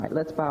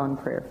Let's bow in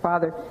prayer.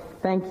 Father,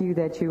 thank you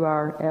that you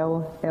are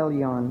El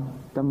Elyon,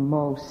 the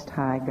Most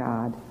High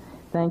God.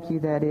 Thank you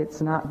that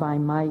it's not by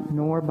might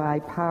nor by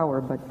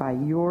power, but by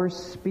your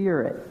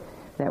Spirit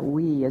that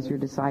we, as your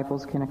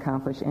disciples, can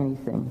accomplish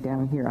anything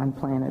down here on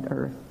planet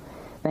Earth.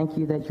 Thank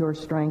you that your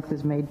strength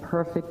is made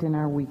perfect in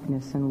our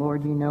weakness. And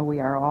Lord, you know we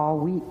are all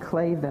weak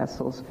clay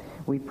vessels.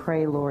 We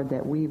pray, Lord,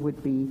 that we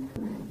would be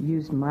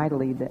used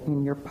mightily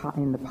in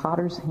the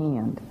potter's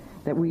hand,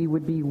 that we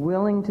would be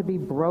willing to be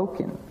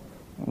broken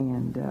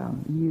and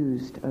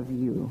used of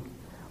you.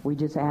 We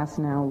just ask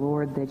now,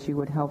 Lord, that you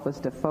would help us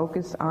to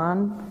focus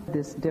on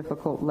this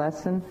difficult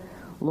lesson.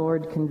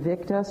 Lord,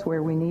 convict us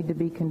where we need to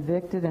be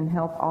convicted and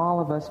help all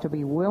of us to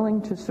be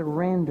willing to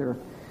surrender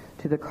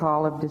to the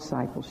call of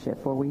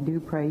discipleship. For we do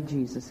pray,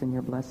 Jesus, in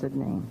your blessed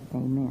name.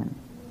 Amen.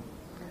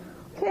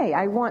 Okay,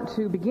 I want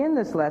to begin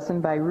this lesson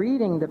by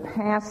reading the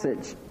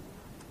passage,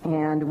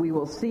 and we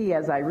will see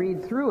as I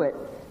read through it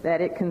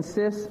that it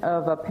consists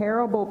of a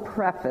parable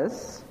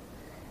preface.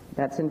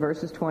 That's in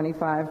verses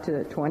 25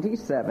 to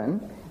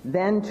 27.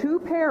 Then two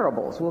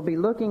parables. We'll be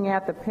looking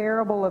at the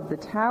parable of the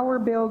tower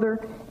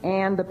builder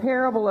and the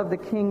parable of the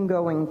king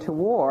going to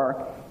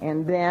war.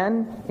 And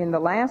then in the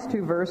last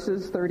two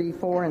verses,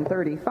 34 and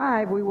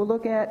 35, we will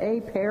look at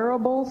a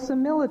parable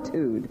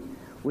similitude,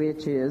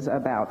 which is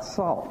about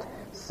salt.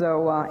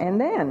 So, and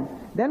then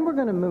we're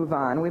going to move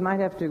on. We might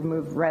have to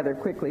move rather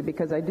quickly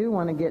because I do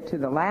want to get to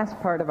the last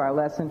part of our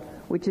lesson,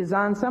 which is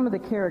on some of the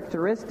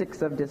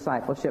characteristics of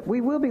discipleship.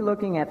 We will be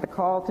looking at the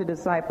call to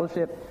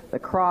discipleship, the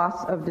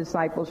cross of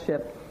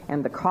discipleship,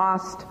 and the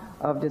cost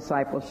of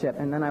discipleship.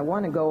 And then I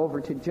want to go over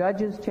to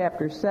Judges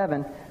chapter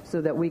 7 so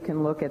that we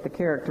can look at the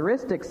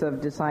characteristics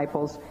of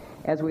disciples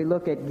as we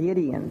look at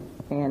Gideon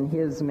and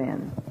his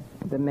men,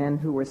 the men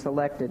who were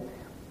selected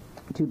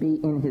to be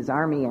in his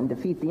army and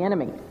defeat the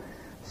enemy.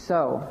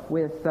 So,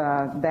 with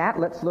that,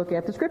 let's look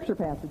at the scripture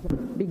passage.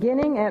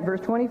 Beginning at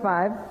verse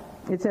 25,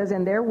 it says,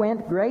 "And there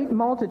went great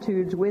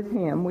multitudes with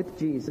him," with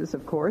Jesus,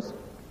 of course,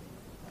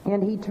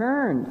 "and he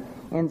turned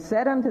and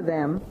said unto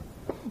them,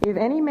 If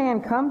any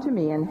man come to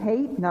me and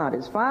hate not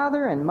his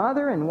father and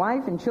mother and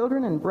wife and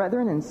children and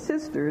brethren and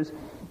sisters,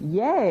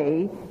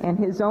 yea, and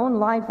his own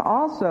life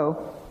also,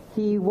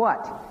 he"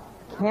 what?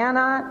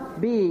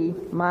 "Cannot be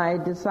my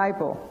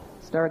disciple."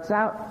 Starts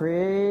out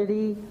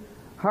pretty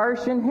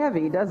harsh and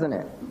heavy, doesn't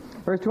it?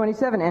 Verse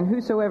 27, "And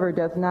whosoever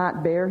doth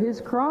not bear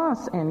his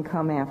cross and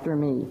come after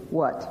me,"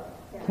 what?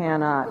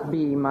 "Cannot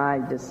be my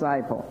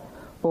disciple.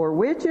 For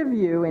which of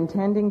you,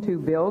 intending to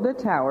build a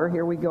tower,"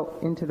 here we go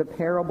into the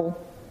parable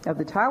of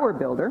the tower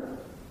builder,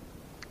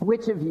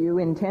 "which of you,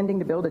 intending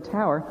to build a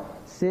tower,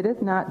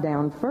 sitteth not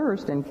down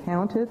first and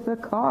counteth the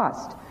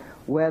cost,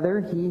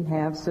 whether he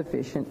have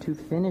sufficient to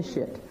finish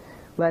it?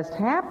 Lest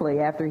haply,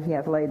 after he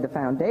hath laid the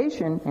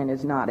foundation, and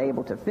is not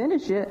able to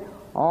finish it,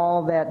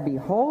 all that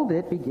behold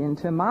it begin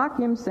to mock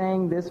him,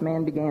 saying, This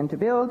man began to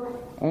build,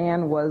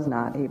 and was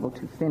not able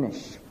to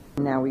finish."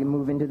 Now we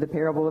move into the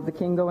parable of the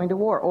king going to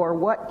war. "Or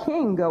what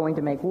king going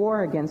to make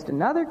war against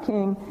another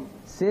king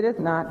sitteth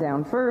not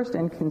down first,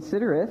 and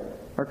considereth,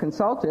 or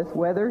consulteth,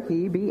 whether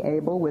he be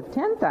able with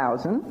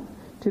 10,000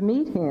 to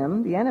meet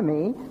him, the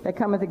enemy, that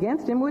cometh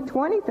against him with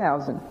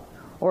 20,000?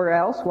 Or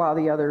else, while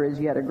the other is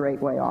yet a great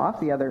way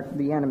off,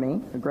 the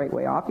enemy, a great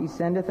way off, he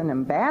sendeth an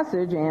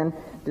ambassage and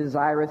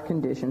desireth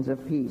conditions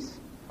of peace.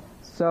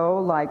 So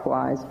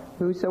likewise,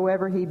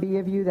 whosoever he be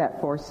of you that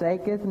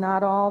forsaketh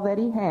not all that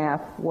he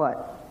hath,"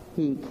 what?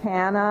 "He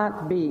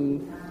cannot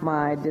be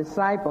my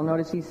disciple."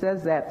 Notice he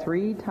says that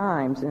 3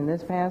 times in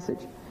this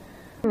passage.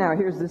 Now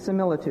here's the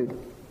similitude.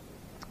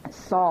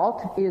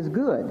 "Salt is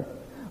good,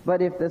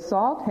 but if the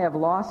salt have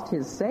lost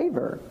his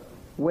savor,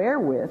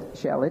 wherewith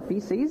shall it be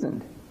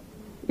seasoned?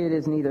 It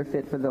is neither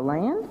fit for the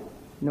land,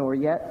 nor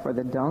yet for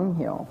the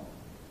dunghill,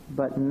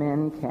 but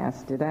men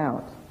cast it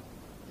out.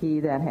 He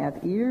that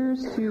hath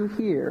ears to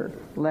hear,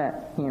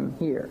 let him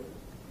hear."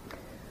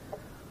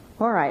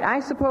 All right,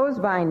 I suppose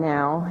by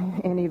now,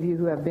 any of you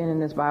who have been in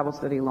this Bible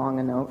study long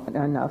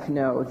enough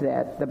know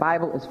that the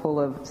Bible is full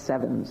of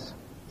sevens.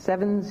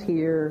 Sevens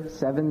here,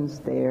 sevens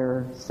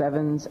there,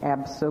 sevens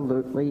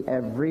absolutely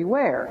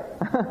everywhere.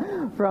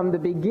 From the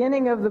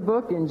beginning of the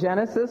book in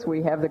Genesis,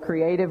 we have the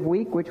creative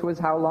week, which was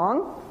how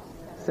long?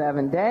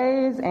 7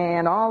 days,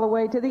 and all the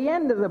way to the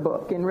end of the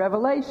book in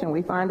Revelation.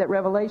 We find that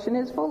Revelation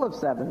is full of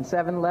sevens.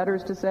 7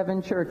 letters to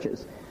 7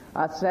 churches.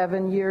 A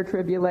 7-year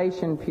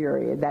tribulation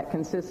period that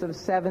consists of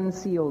 7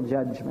 seal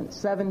judgments,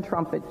 7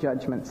 trumpet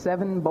judgments,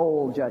 7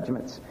 bowl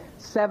judgments.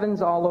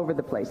 Sevens all over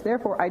the place.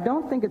 Therefore, I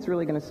don't think it's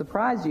really going to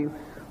surprise you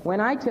when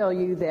I tell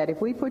you that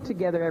if we put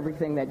together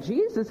everything that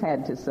Jesus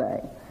had to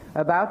say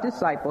about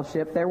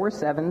discipleship, there were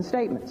 7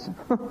 statements.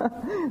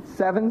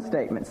 7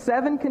 statements.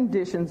 7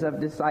 conditions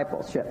of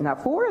discipleship. Now,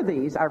 4 of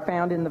these are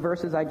found in the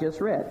verses I just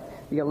read,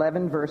 the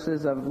 11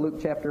 verses of Luke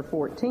chapter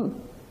 14.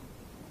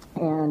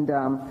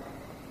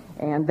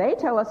 And they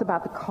tell us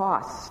about the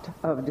cost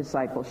of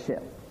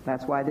discipleship.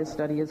 That's why this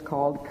study is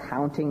called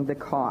Counting the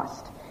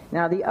Cost.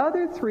 Now, the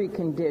other 3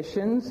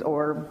 conditions,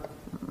 or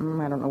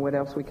I don't know what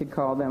else we could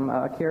call them,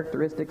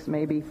 characteristics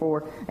maybe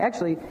for,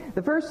 actually,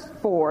 the first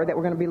four that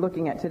we're going to be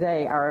looking at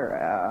today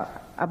are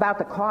about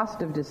the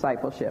cost of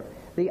discipleship.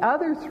 The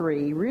other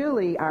three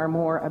really are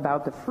more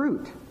about the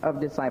fruit of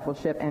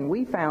discipleship, and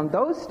we found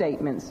those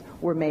statements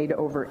were made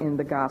over in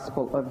the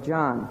Gospel of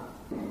John.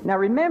 Now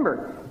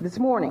remember, this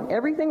morning,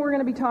 everything we're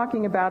going to be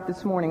talking about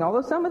this morning,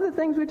 although some of the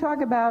things we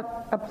talk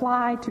about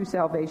apply to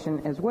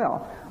salvation as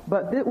well,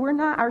 but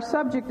our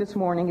subject this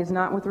morning is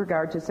not with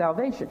regard to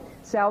salvation.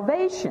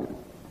 Salvation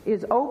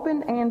is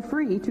open and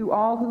free to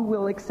all who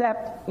will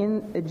accept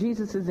in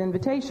Jesus'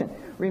 invitation.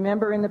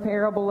 Remember in the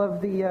parable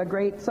of the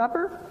Great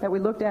Supper that we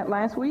looked at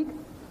last week?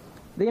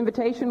 The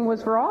invitation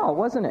was for all,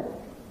 wasn't it?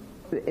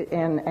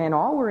 And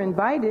all were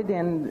invited,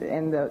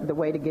 and the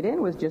way to get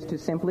in was just to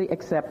simply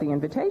accept the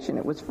invitation.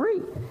 It was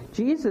free.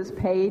 Jesus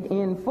paid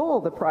in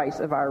full the price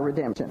of our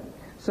redemption.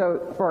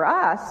 So for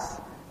us,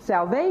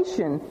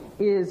 salvation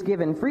is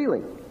given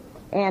freely.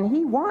 And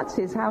he wants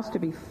his house to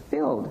be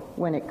filled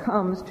when it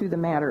comes to the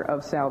matter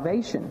of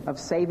salvation, of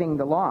saving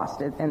the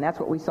lost. And that's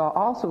what we saw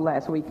also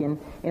last week in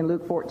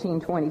Luke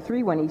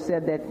 14:23 when he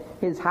said that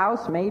his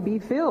house may be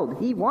filled.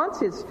 He wants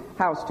his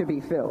house to be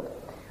filled.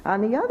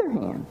 On the other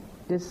hand,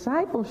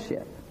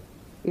 discipleship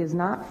is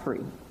not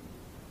free.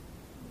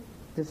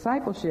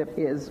 Discipleship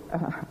is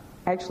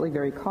actually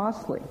very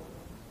costly.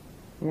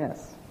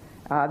 Yes.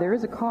 There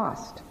is a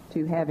cost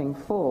to having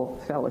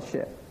full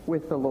fellowship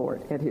with the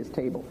Lord at his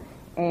table.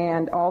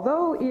 And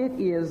although it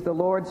is the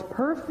Lord's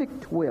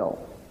perfect will,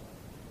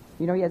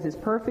 he has his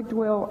perfect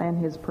will and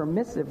his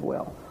permissive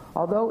will.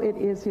 Although it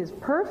is his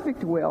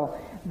perfect will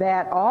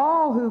that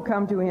all who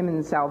come to him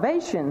in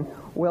salvation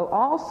will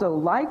also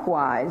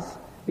likewise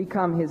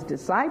become his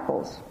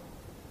disciples,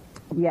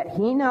 yet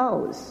he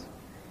knows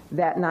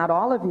that not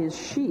all of his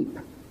sheep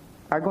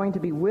are going to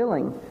be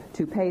willing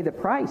to pay the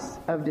price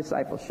of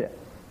discipleship.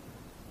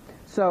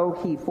 So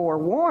he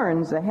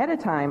forewarns ahead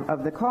of time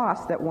of the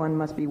cost that one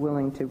must be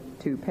willing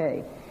to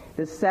pay.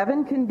 The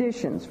 7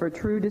 conditions for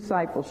true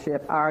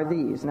discipleship are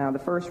these. Now, the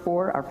first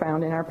 4 are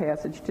found in our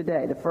passage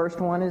today. The first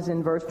one is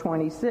in verse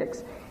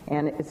 26,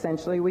 and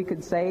essentially we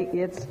could say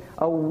it's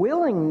a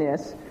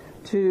willingness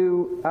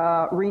to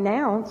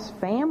renounce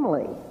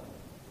family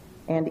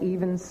and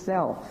even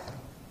self,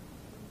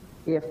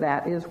 if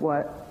that is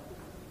what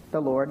the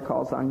Lord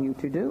calls on you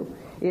to do.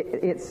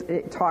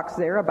 It talks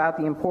there about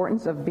the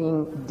importance of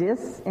being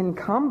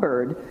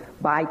disencumbered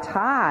by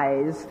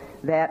ties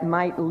that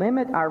might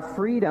limit our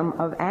freedom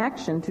of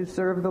action to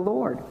serve the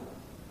Lord.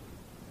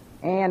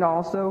 And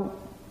also,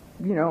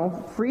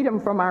 freedom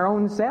from our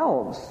own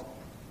selves.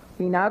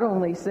 He not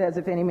only says,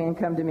 if any man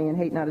come to me and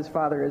hate not his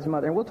father or his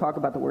mother, and we'll talk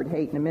about the word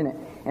hate in a minute,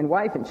 and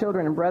wife and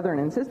children and brethren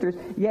and sisters,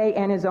 yea,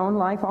 and his own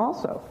life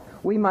also.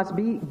 We must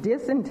be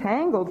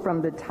disentangled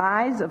from the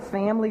ties of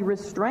family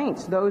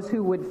restraints, those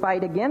who would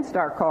fight against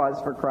our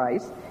cause for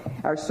Christ,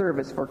 our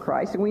service for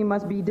Christ, and we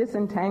must be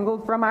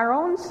disentangled from our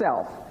own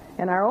self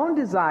and our own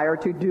desire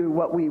to do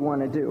what we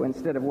want to do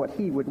instead of what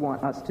he would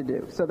want us to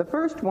do. So the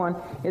first one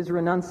is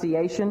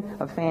renunciation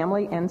of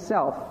family and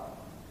self.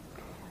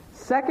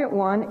 Second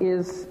one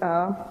is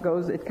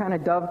it kind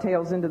of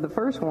dovetails into the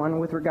first one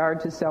with regard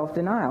to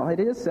self-denial. It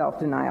is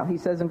self-denial. He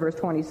says in verse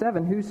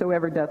 27,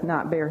 whosoever doth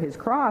not bear his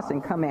cross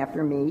and come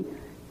after me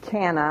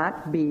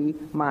cannot be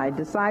my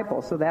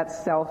disciple. So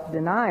that's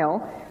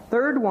self-denial.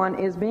 Third one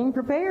is being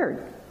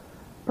prepared.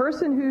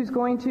 Person who's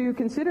going to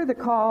consider the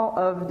call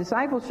of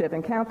discipleship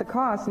and count the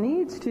cost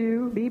needs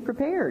to be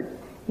prepared.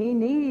 He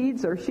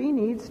needs or she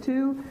needs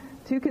to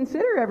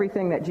consider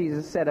everything that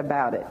Jesus said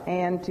about it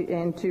and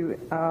to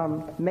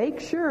make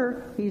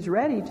sure he's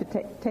ready to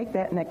take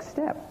that next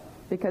step.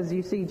 Because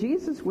you see,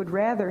 Jesus would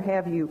rather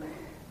have you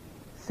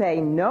say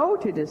no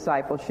to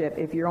discipleship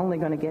if you're only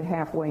going to get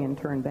halfway and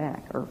turn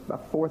back, or a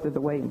fourth of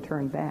the way and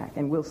turn back.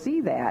 And we'll see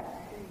that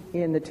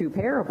in the 2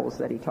 parables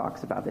that he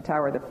talks about,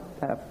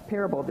 the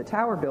parable of the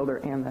tower builder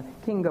and the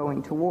king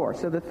going to war.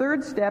 So the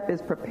third step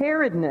is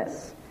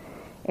preparedness.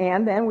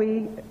 And then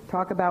we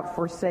talk about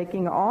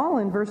forsaking all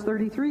in verse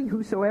 33.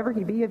 Whosoever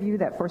he be of you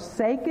that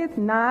forsaketh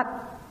not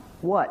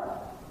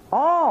what?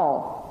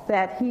 All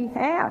that he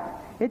hath.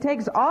 It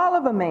takes all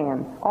of a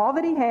man, all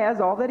that he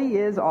has, all that he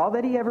is, all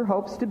that he ever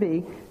hopes to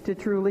be, to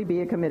truly be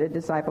a committed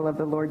disciple of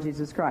the Lord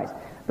Jesus Christ.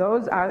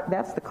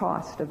 That's the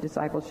cost of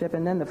discipleship.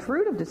 And then the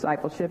fruit of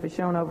discipleship is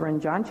shown over in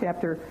John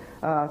chapter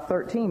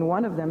 13.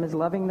 One of them is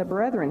loving the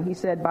brethren. He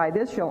said, by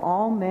this shall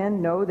all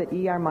men know that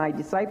ye are my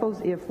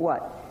disciples, if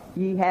what?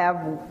 Ye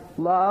have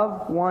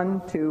love one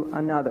to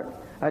another.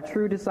 A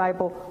true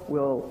disciple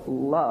will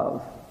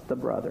love the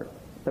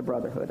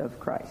brotherhood of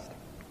Christ.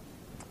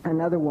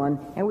 Another one,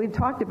 and we've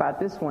talked about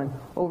this one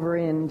over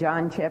in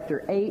John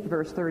chapter 8,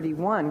 verse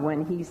 31,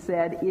 when he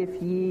said,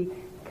 if ye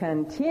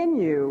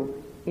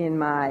continue in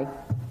my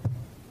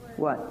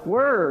what?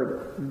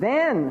 Word,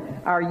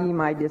 then are ye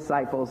my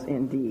disciples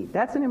indeed.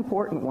 That's an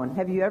important one.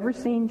 Have you ever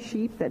seen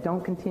sheep that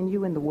don't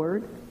continue in the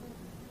Word?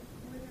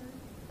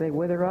 They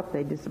wither up,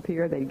 they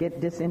disappear, they get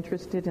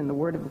disinterested in the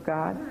Word of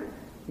God.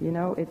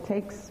 It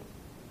takes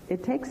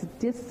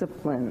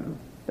discipline,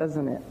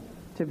 doesn't it,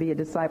 to be a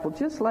disciple,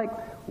 just like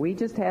we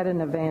just had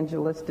an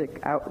evangelistic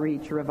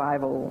outreach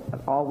revival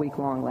all week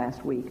long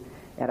last week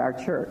at our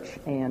church.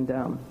 And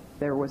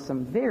there were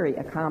some very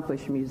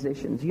accomplished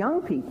musicians,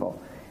 young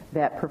people,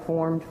 that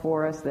performed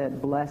for us,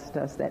 that blessed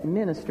us, that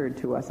ministered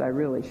to us, I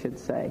really should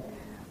say.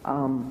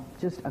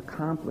 Just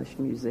accomplished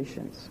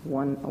musicians.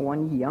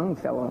 One young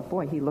fellow,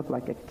 boy, he looked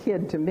like a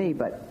kid to me,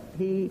 but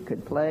he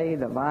could play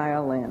the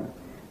violin.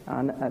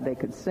 They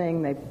could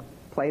sing. They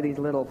play these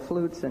little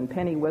flutes and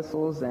penny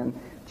whistles and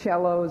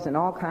cellos and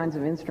all kinds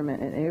of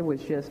instruments, and it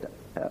was just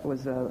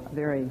was a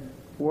very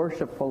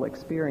worshipful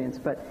experience.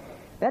 But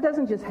that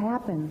doesn't just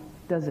happen,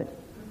 does it?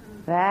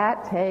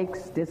 That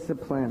takes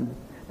discipline.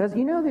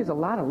 You know, there's a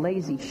lot of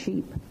lazy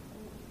sheep.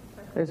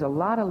 There's a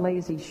lot of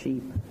lazy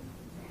sheep.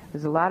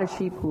 There's a lot of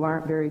sheep who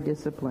aren't very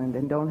disciplined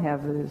and don't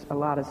have a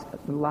lot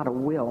of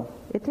will.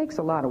 It takes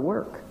a lot of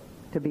work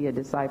to be a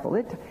disciple.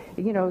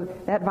 You know,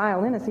 that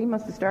violinist, he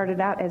must have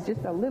started out as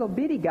just a little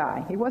bitty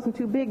guy. He wasn't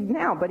too big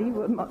now, but he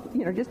was,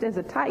 you know, just as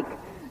a tyke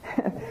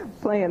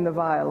playing the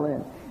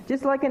violin.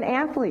 Just like an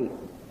athlete.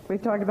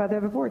 We've talked about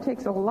that before. It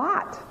takes a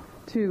lot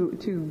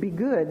to be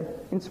good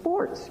in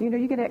sports. You know,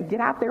 you got to get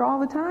out there all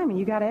the time, and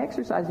you got to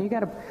exercise, and you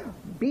got to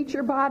beat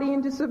your body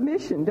into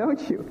submission,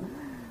 don't you?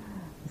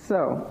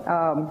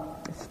 So,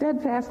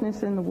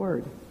 steadfastness in the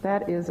Word,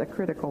 that is a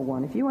critical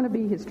one. If you want to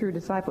be His true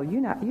disciple,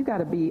 you got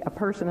to be a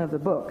person of the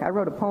book. I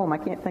wrote a poem, I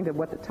can't think of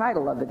what the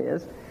title of it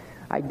is.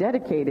 I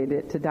dedicated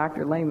it to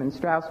Dr. Lehman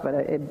Strauss, but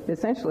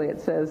essentially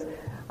it says,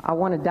 I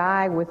want to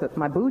die with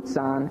my boots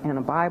on and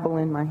a Bible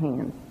in my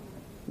hand.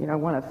 You know, I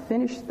want to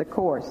finish the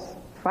course.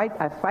 I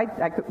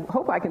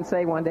hope I can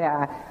say one day,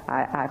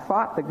 I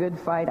fought the good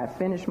fight, I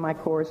finished my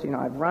course, you know,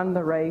 I've run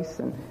the race,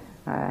 and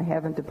I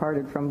haven't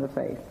departed from the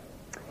faith.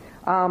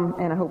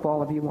 And I hope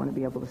all of you want to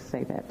be able to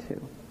say that too.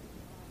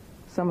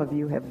 Some of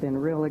you have been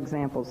real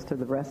examples to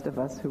the rest of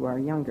us who are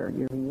younger.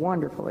 You're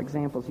wonderful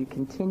examples. You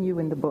continue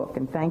in the book,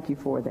 and thank you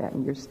for that,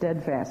 and your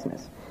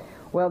steadfastness.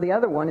 Well, the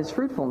other one is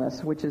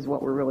fruitfulness, which is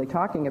what we're really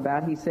talking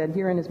about. He said,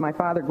 herein is my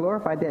Father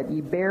glorified, that ye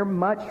bear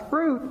much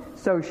fruit,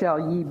 so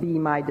shall ye be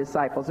my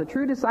disciples. A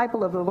true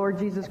disciple of the Lord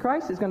Jesus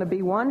Christ is going to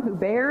be one who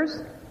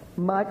bears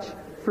much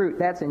fruit.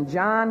 That's in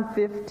John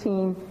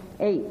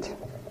 15:8.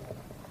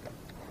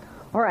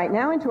 All right,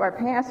 now into our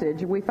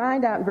passage. We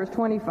find out in verse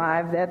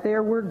 25 that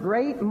there were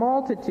great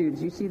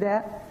multitudes. You see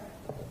that?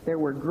 There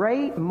were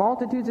great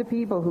multitudes of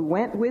people who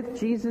went with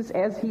Jesus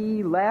as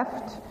he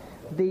left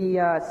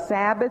the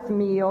Sabbath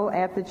meal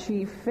at the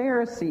chief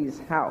Pharisee's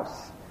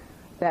house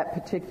that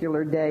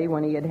particular day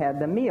when he had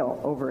the meal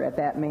over at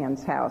that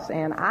man's house.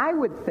 And I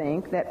would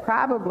think that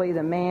probably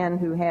the man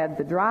who had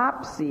the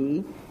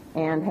dropsy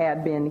and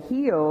had been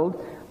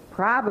healed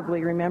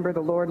probably, remember,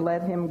 the Lord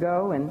let him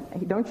go,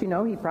 and don't you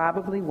know, he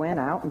probably went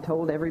out and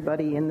told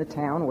everybody in the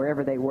town,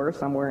 wherever they were,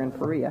 somewhere in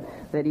Perea,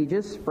 that he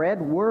just spread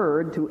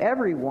word to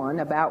everyone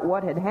about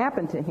what had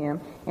happened to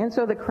him, and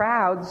so the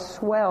crowds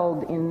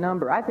swelled in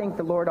number. I think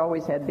the Lord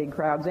always had big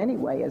crowds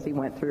anyway as he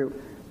went through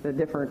the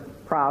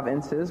different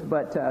provinces,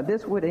 but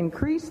this would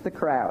increase the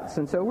crowds,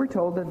 and so we're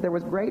told that there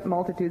was great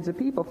multitudes of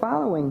people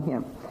following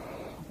him.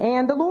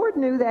 And the Lord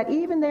knew that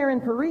even there in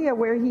Perea,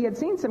 where he had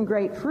seen some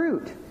great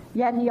fruit,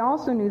 yet he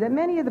also knew that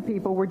many of the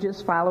people were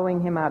just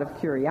following him out of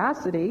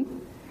curiosity,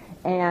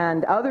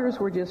 and others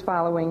were just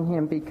following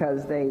him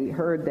because they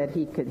heard that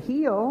he could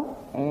heal,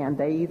 and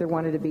they either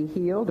wanted to be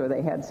healed or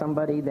they had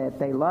somebody that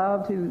they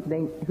loved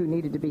who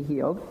needed to be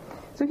healed.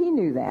 So he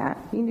knew that.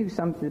 He knew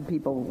some of the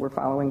people were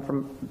following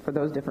for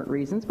those different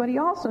reasons, but he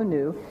also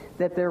knew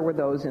that there were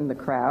those in the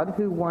crowd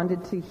who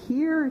wanted to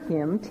hear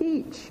him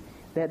teach,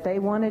 that they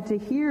wanted to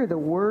hear the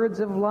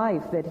words of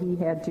life that he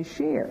had to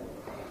share.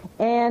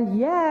 And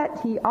yet,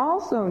 he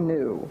also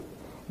knew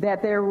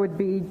that there would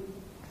be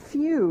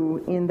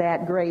few in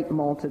that great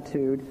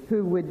multitude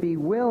who would be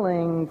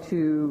willing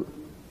to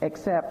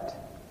accept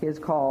his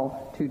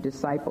call to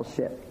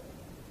discipleship.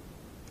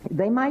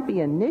 They might be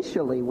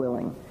initially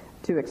willing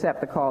to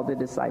accept the call to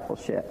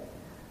discipleship,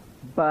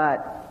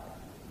 but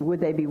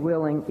would they be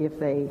willing if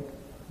they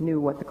knew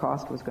what the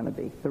cost was going to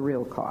be, the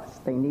real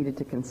cost? They needed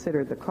to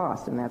consider the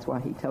cost, and that's why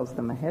he tells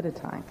them ahead of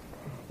time.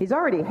 He's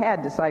already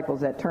had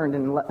disciples that turned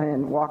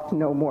and walked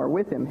no more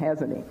with him,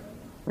 hasn't he?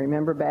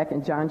 Remember back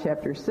in John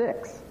chapter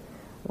 6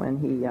 when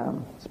he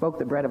spoke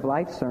the bread of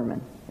life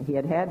sermon. He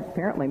had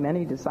apparently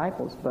many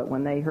disciples, but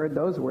when they heard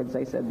those words,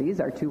 they said, these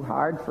are too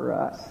hard for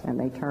us. And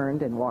they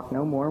turned and walked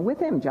no more with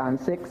him, John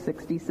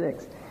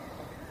 6:66.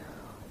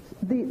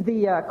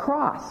 The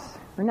cross.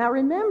 Now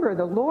remember,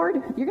 the Lord,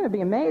 you're going to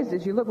be amazed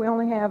as you look. We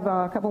only have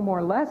a couple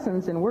more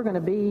lessons, and we're going to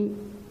be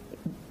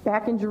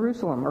back in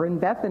Jerusalem or in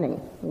Bethany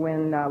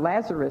when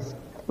Lazarus,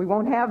 we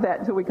won't have that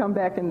until we come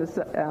back in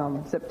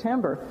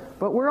September,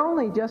 but we're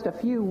only just a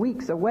few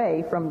weeks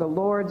away from the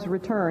Lord's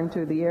return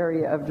to the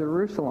area of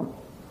Jerusalem.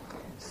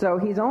 So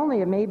he's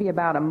only maybe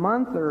about a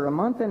month or a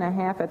month and a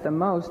half at the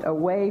most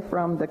away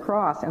from the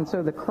cross. And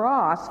so the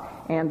cross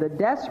and the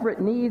desperate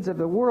needs of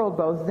the world,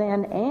 both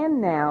then and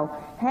now,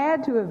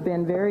 had to have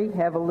been very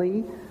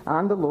heavily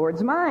on the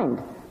Lord's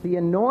mind. The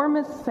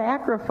enormous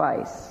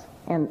sacrifice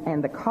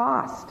and the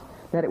cost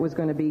that it was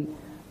going to be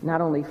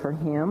not only for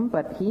him,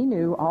 but he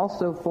knew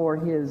also for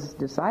his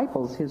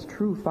disciples, his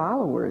true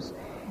followers,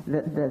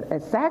 a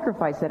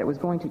sacrifice that it was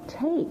going to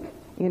take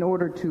in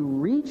order to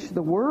reach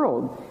the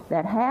world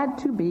that had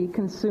to be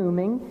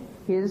consuming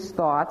his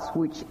thoughts,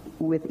 which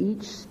with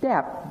each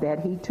step that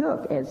he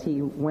took as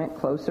he went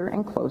closer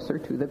and closer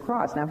to the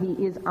cross. Now he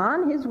is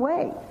on his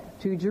way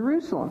to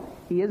Jerusalem.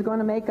 He is going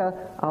to make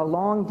a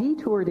long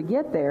detour to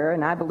get there,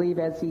 and I believe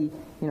as he's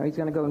going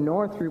to go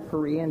north through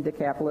Perea and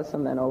Decapolis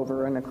and then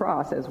over and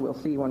across, as we'll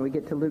see when we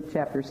get to Luke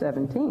chapter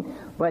 17.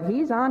 But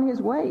he's on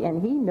his way,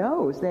 and he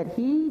knows that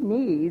he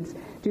needs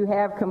to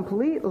have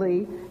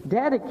completely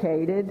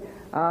dedicated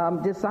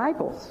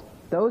disciples,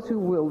 those who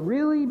will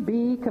really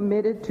be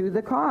committed to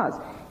the cause.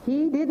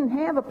 He didn't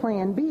have a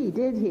plan B,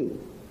 did he?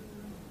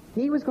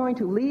 He was going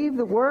to leave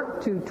the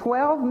work to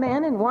 12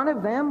 men, and one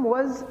of them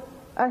was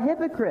a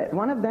hypocrite.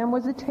 One of them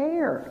was a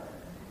tare.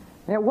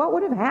 Now, what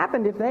would have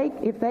happened if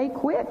they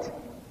quit?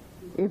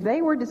 If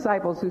they were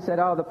disciples who said,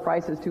 "Oh, the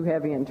price is too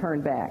heavy," and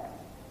turned back?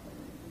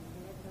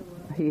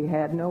 He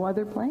had no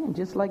other plan.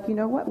 Just like,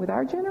 with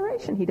our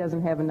generation, he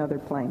doesn't have another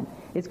plan.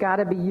 It's got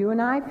to be you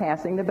and I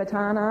passing the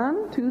baton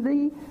on to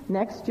the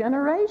next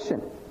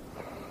generation.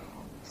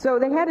 So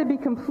they had to be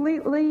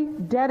completely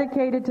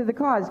dedicated to the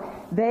cause.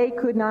 They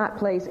could not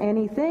place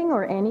anything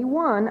or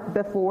anyone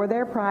before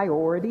their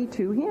priority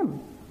to him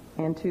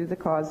and to the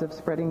cause of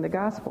spreading the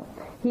gospel.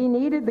 He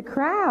needed the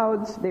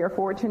crowds,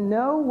 therefore, to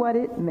know what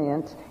it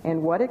meant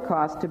and what it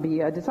cost to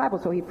be a disciple.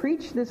 So he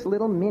preached this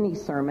little mini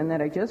sermon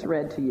that I just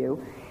read to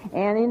you.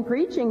 And in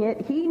preaching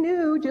it, he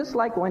knew, just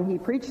like when he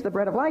preached the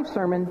Bread of Life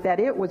sermon, that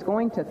it was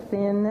going to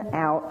thin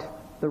out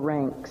the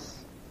ranks.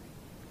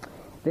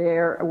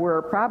 There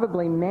were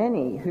probably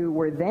many who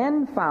were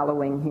then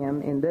following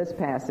him in this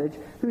passage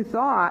who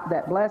thought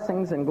that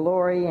blessings and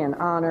glory and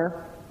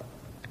honor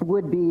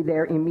would be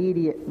their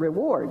immediate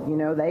reward.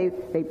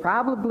 They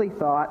probably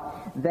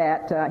thought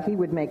that he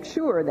would make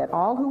sure that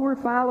all who were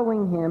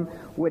following him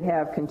would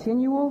have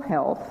continual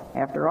health.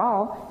 After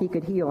all, he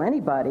could heal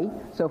anybody.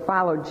 So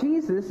follow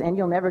Jesus and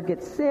you'll never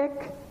get sick.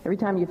 Every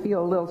time you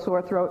feel a little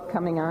sore throat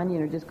coming on,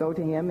 just go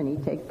to him and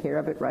he'd take care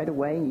of it right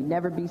away. You'd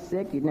never be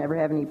sick. You'd never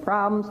have any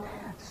problems.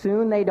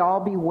 Soon they'd all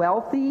be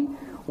wealthy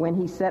when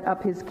he set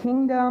up his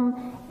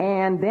kingdom,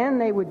 and then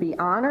they would be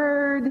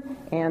honored,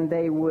 and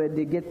they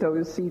would get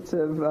those seats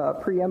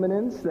of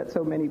preeminence that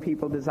so many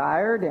people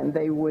desired, and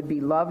they would be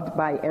loved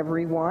by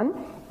everyone,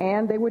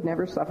 and they would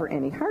never suffer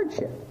any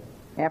hardship.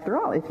 After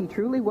all, if he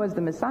truly was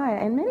the Messiah,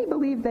 and many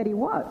believed that he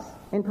was,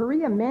 in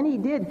Perea many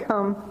did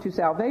come to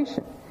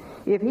salvation.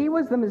 If he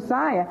was the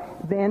Messiah,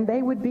 then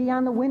they would be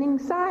on the winning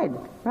side,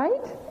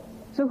 right?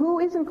 So who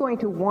isn't going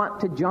to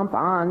want to jump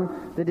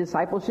on the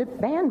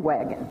discipleship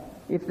bandwagon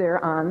if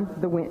they're on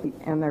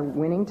their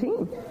winning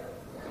team?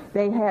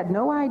 They had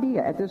no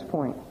idea at this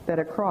point that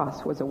a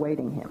cross was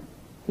awaiting him.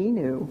 He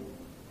knew,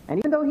 and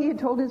even though he had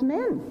told his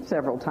men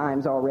several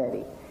times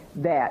already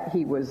that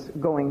he was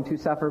going to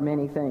suffer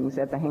many things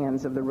at the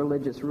hands of the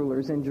religious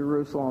rulers in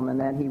Jerusalem and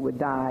that he would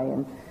die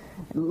and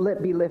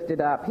be lifted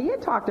up. He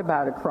had talked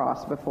about a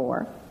cross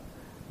before,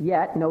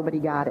 yet nobody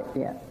got it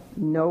yet.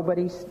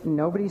 Nobody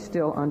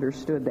still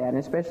understood that, and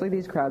especially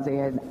these crowds, they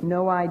had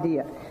no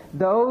idea.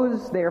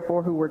 Those,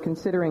 therefore, who were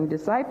considering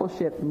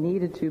discipleship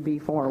needed to be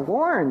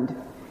forewarned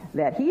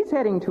that he's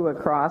heading to a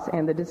cross,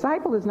 and the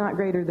disciple is not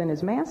greater than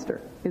his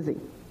master, is he?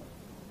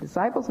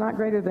 Disciple's not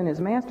greater than his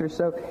master,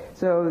 so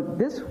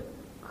this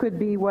could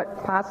be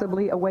what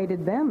possibly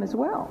awaited them as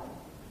well.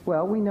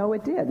 Well, we know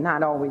it did.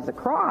 Not always a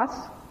cross,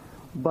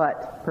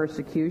 but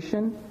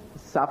persecution,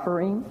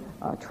 suffering,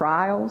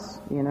 trials.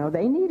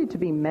 They needed to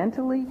be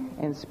mentally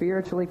and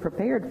spiritually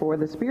prepared for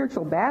the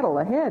spiritual battle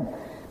ahead,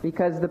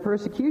 because the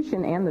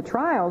persecution and the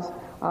trials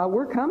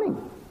were coming.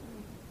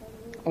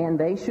 And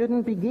they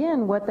shouldn't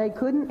begin what they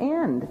couldn't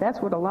end. That's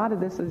what a lot of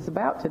this is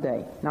about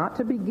today. Not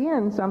to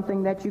begin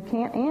something that you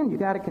can't end. You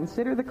got to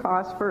consider the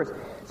cost first.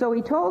 So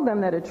he told them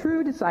that a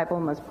true disciple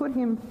must put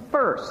him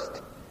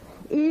first,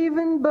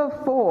 even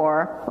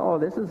before,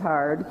 this is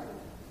hard,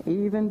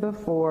 even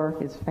before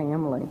his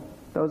family,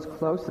 those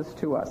closest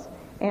to us,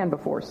 and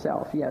before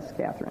self. Yes,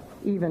 Catherine,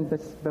 even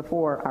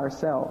before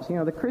ourselves.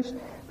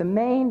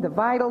 The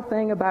vital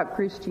thing about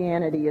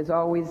Christianity is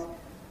always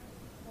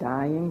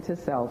dying to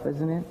self,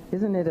 isn't it?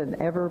 Isn't it an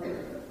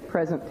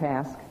ever-present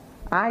task?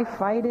 I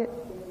fight it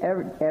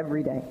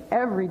every day.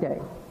 Every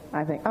day.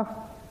 I think,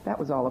 that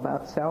was all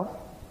about self.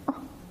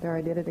 There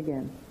I did it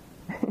again.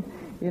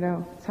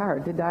 It's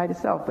hard to die to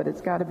self, but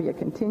it's got to be a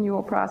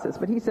continual process.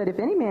 But he said, if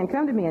any man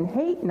come to me and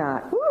hate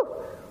not,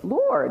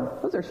 Lord,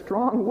 those are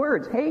strong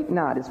words. Hate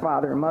not his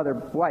father and mother,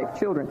 wife,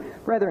 children,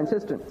 brother and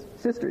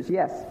sisters,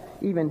 yes,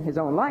 even his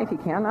own life, he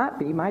cannot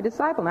be my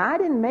disciple. Now, I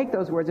didn't make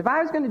those words. If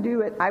I was going to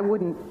do it, I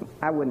wouldn't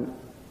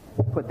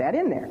put that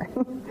in there.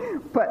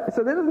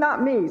 So this is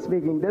not me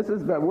speaking. This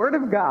is the Word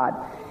of God.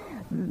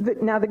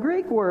 Now, the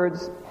Greek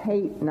words,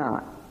 hate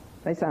not,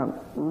 they sound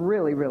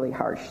really, really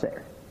harsh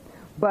there.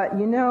 But,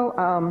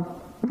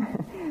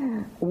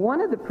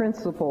 one of the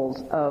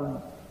principles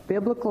of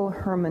biblical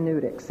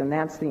hermeneutics, and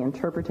that's the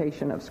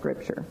interpretation of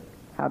Scripture.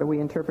 How do we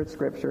interpret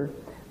Scripture?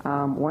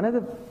 One of the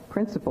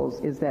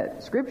principles is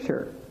that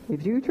Scripture,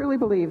 if you truly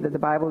believe that the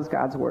Bible is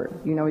God's Word,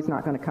 you know He's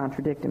not going to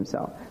contradict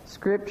Himself.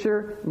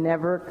 Scripture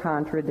never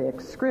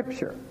contradicts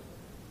Scripture.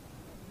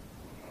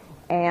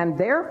 And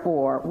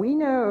therefore, we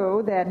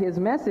know that His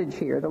message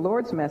here, the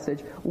Lord's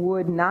message,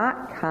 would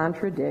not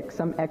contradict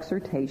some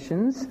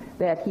exhortations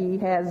that He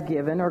has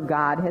given or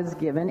God has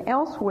given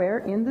elsewhere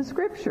in the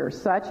Scripture,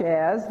 such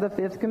as the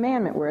 5th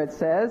commandment, where it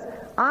says,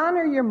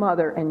 honor your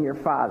mother and your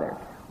father.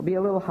 It'll be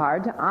a little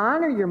hard to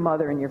honor your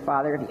mother and your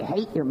father if you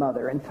hate your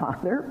mother and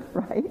father,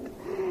 right?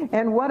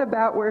 And what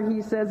about where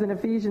He says in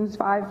Ephesians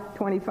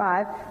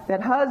 5:25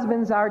 that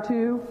husbands are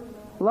to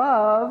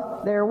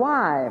love their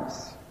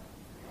wives?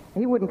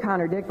 He wouldn't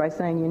contradict by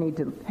saying you need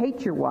to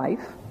hate your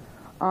wife.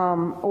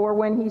 Or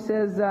when He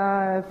says,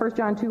 1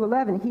 John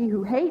 2:11, he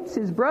who hates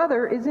his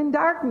brother is in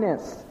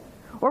darkness.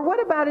 Or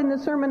what about in the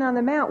Sermon on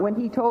the Mount when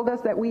He told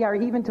us that we are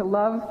even to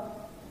love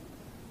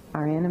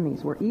our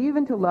enemies? We're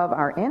even to love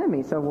our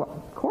enemies. So,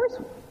 of course,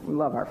 we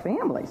love our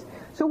families.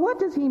 So what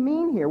does He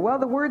mean here? Well,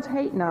 the words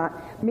hate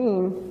not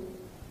mean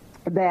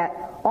that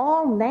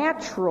all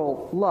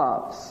natural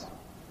loves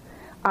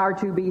are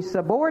to be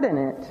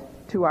subordinate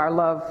to our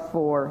love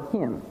for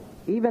Him.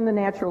 Even the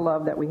natural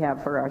love that we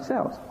have for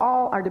ourselves.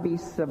 All are to be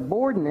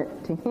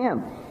subordinate to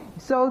Him.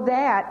 So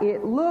that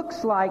it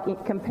looks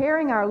like,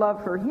 comparing our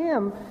love for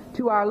Him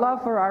to our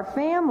love for our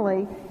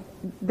family,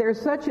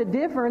 there's such a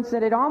difference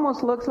that it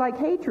almost looks like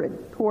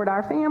hatred toward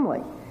our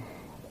family.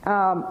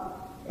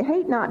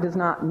 Hate not does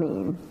not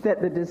mean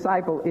that the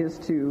disciple is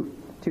to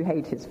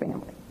hate his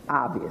family.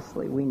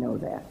 Obviously, we know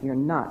that. You're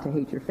not to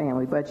hate your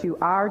family, but you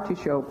are to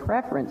show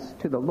preference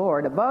to the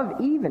Lord above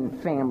even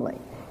family.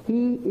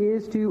 He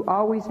is to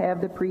always have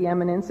the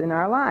preeminence in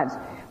our lives.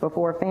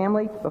 Before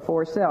family,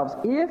 before selves.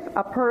 If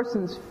a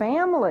person's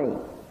family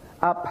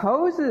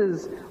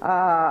opposes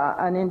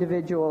an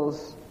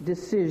individual's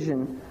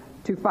decision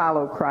to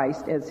follow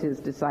Christ as his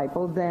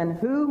disciple, then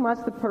who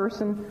must the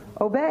person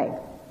obey?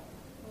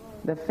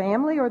 The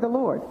family or the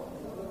Lord?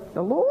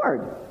 The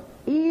Lord.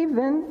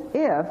 Even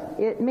if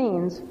it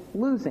means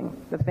losing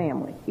the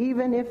family.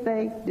 Even if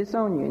they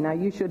disown you. Now,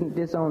 you shouldn't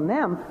disown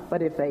them,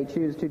 but if they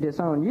choose to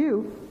disown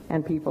you,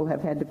 and people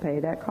have had to pay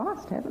that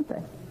cost, haven't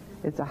they?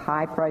 It's a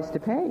high price to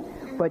pay.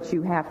 But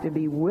you have to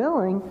be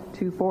willing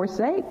to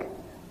forsake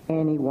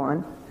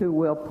anyone who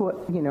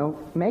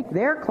will make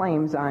their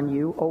claims on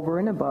you over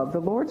and above the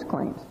Lord's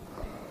claims.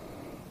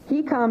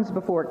 He comes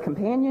before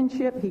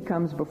companionship. He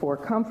comes before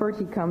comfort.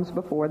 He comes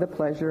before the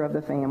pleasure of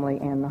the family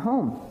and the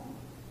home.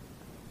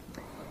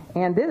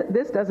 And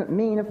this doesn't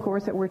mean, of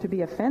course, that we're to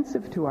be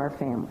offensive to our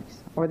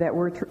families or that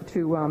we're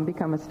to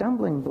become a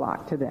stumbling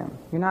block to them.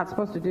 You're not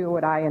supposed to do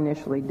what I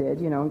initially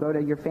did, go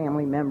to your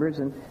family members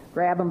and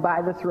grab them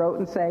by the throat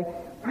and say,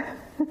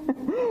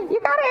 you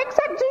got to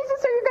accept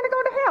Jesus or you're going to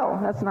go to hell.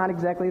 That's not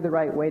exactly the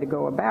right way to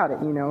go about it.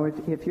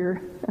 If you're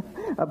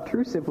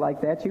obtrusive like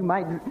that, you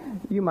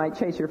might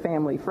chase your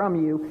family from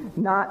you,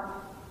 not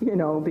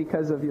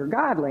because of your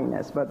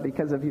godliness, but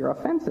because of your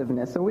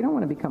offensiveness. So we don't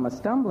want to become a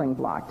stumbling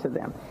block to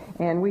them.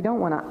 And we don't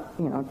want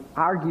to,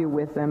 argue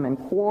with them and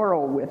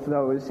quarrel with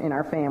those in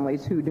our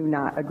families who do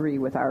not agree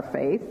with our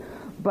faith.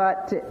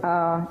 But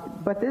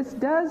this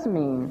does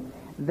mean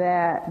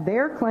that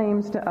their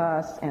claims to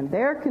us and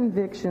their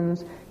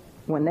convictions,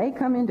 when they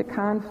come into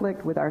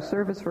conflict with our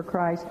service for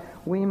Christ,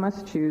 we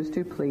must choose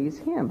to please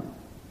Him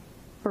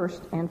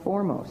first and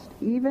foremost,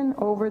 even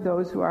over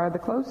those who are the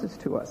closest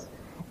to us.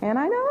 And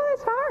I know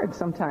it's hard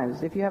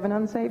sometimes if you have an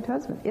unsaved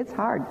husband. It's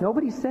hard.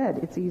 Nobody said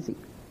it's easy.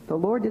 The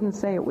Lord didn't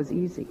say it was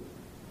easy.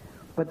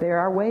 But there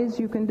are ways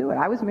you can do it.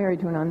 I was married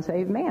to an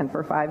unsaved man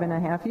for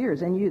 5.5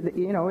 years. And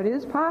it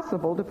is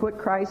possible to put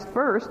Christ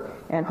first,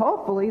 and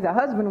hopefully the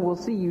husband will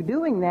see you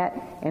doing that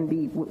and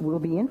will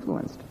be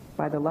influenced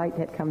by the light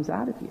that comes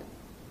out of you.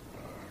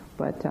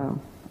 But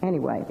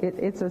anyway,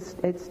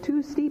 it's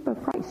too steep a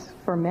price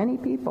for many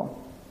people.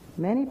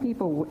 Many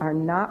people are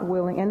not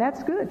willing, and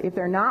that's good. If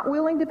they're not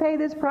willing to pay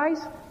this price,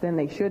 then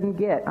they shouldn't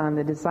get on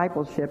the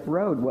discipleship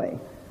roadway,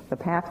 the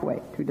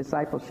pathway to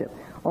discipleship.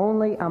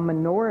 Only a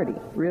minority,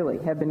 really,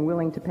 have been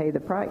willing to pay the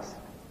price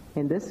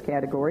in this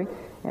category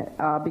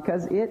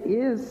because it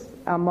is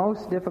a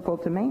most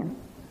difficult demand.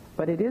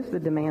 But it is the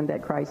demand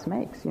that Christ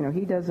makes.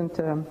 He doesn't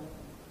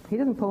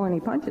pull any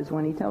punches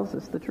when He tells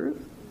us the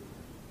truth.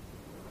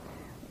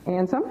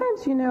 And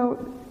sometimes,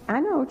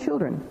 I know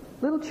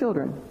little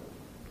children,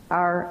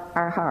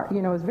 are hard.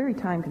 It's very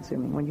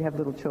time-consuming when you have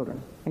little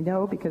children. I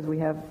know because we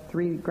have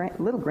 3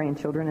 little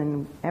grandchildren,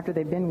 and after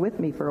they've been with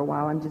me for a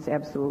while, I'm just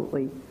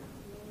absolutely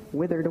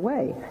withered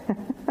away.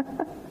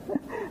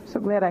 So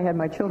glad I had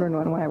my children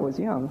when I was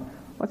young.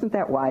 Wasn't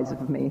that wise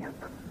of me?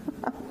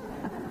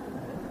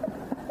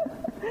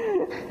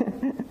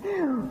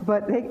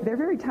 but they're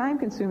very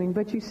time-consuming,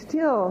 but you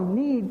still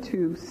need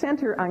to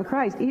center on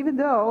Christ, even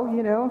though,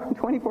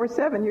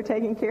 24/7 you're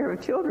taking care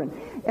of children.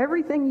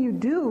 Everything you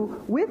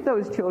do with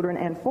those children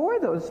and for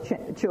those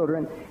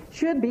children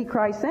should be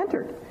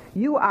Christ-centered.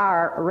 You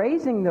are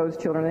raising those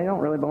children. They don't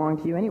really belong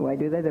to you anyway,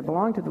 do they? They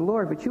belong to the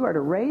Lord, but you are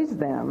to raise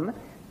them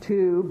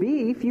to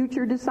be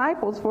future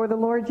disciples for the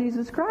Lord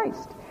Jesus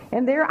Christ.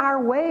 And there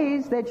are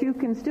ways that you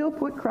can still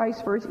put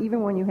Christ first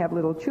even when you have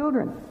little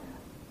children.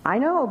 I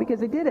know,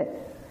 because I did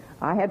it.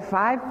 I had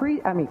five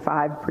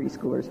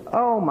preschoolers.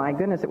 Oh my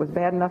goodness, it was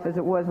bad enough as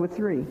it was with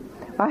 3.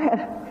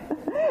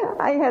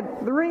 I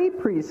had 3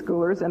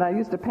 preschoolers, and I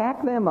used to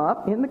pack them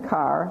up in the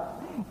car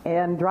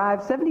and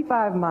drive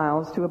 75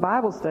 miles to a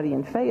Bible study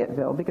in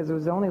Fayetteville, because it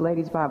was the only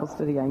ladies' Bible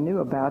study I knew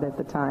about at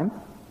the time.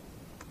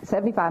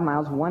 75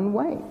 miles one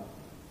way,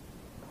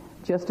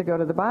 just to go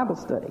to the Bible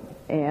study.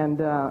 And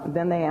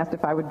then they asked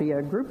if I would be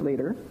a group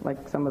leader,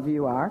 like some of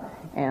you are,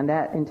 and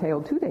that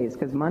entailed 2 days,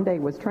 because Monday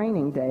was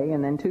training day,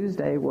 and then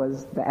Tuesday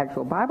was the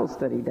actual Bible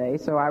study day.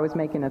 So I was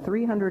making a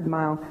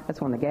 300-mile, that's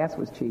when the gas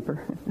was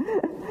cheaper,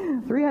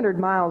 300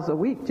 miles a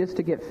week just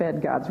to get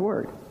fed God's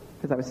Word,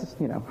 because I was just,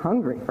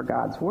 hungry for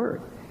God's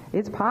Word.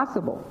 It's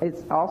possible.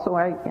 It's also,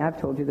 I've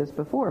told you this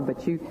before,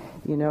 but you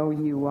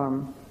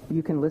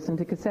can listen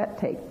to cassette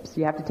tapes.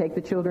 You have to take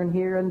the children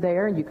here and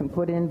there, and you can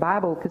put in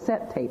Bible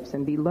cassette tapes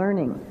and be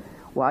learning.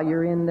 While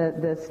you're in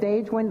the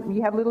stage when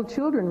you have little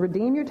children,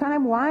 redeem your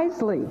time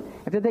wisely.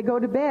 After they go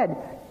to bed,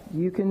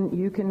 you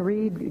can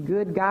read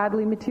good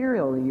godly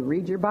material. You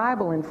read your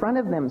Bible in front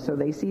of them so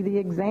they see the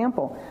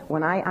example.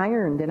 When I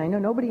ironed, and I know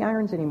nobody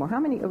irons anymore.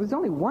 It was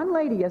only one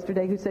lady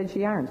yesterday who said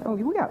she irons. Oh,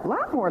 we got a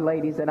lot more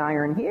ladies that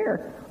iron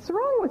here. What's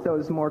wrong with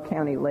those Moore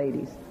County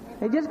ladies?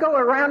 They just go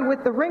around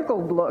with the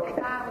wrinkled look.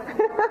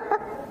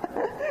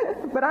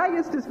 But I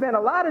used to spend a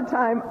lot of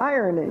time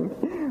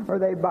ironing, or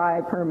they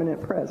buy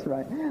permanent press,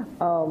 right?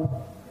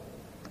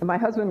 My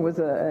husband was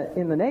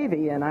in the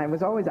Navy, and I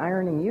was always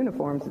ironing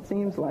uniforms, it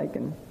seems like.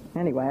 And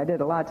anyway, I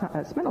spent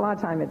a lot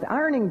of time at the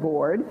ironing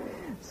board.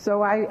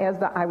 So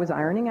as I was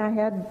ironing, I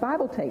had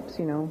Bible tapes,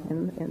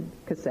 in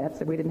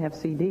cassettes. We didn't have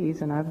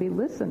CDs, and I'd be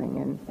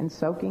listening and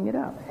soaking it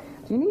up.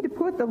 So you need to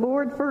put the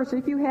Lord first.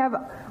 If you have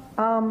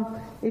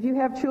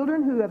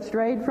children who have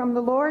strayed from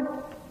the Lord,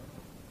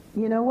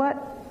 you know what?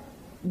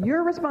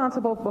 You're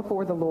responsible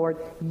before the Lord.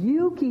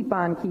 You keep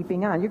on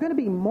keeping on. You're going to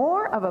be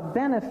more of a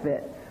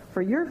benefit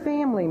for your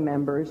family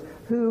members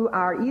who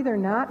are either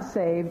not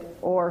saved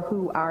or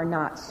who are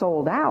not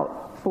sold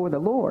out for the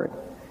Lord.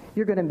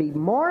 You're going to be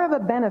more of a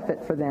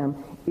benefit for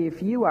them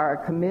if you are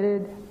a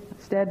committed,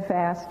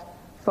 steadfast,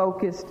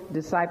 focused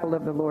disciple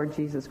of the Lord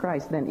Jesus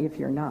Christ than if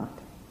you're not.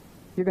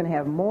 You're going to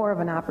have more of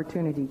an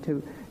opportunity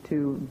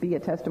to be a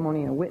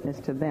testimony and a witness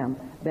to them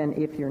than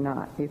if you're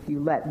not, if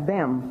you let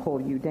them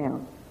pull you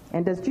down.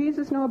 And does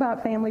Jesus know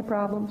about family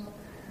problems?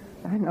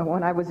 I know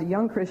when I was a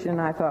young Christian,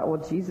 I thought,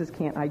 well, Jesus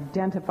can't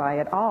identify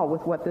at all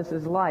with what this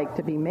is like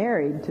to be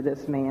married to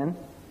this man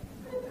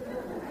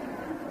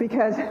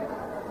because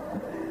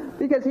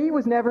he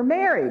was never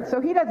married, so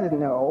he doesn't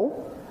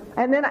know.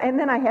 And then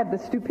I had the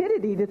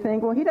stupidity to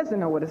think, well, he doesn't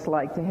know what it's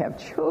like to have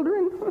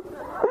children.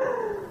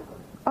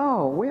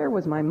 Oh, where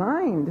was my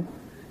mind?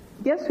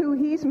 Guess who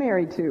he's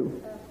married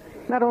to?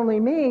 Not only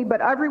me, but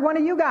every one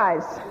of you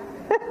guys.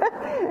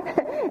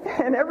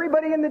 And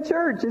everybody in the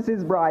church is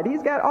his bride.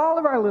 He's got all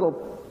of our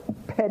little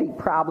petty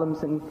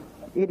problems and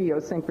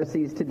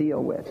idiosyncrasies to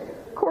deal with.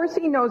 Of course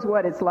he knows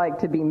what it's like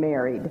to be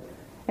married.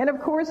 And of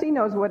course he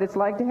knows what it's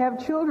like to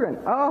have children.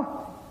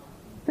 Oh,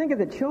 think of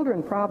the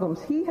children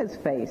problems he has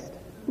faced.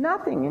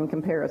 Nothing in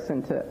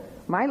comparison to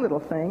my little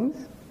things.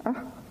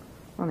 Oh,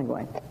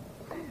 anyway,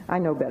 I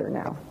know better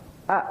now.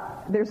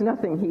 There's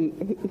nothing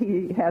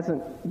he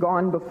hasn't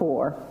gone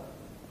before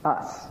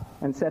us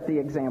and set the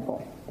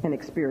example and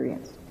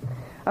experienced.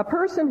 A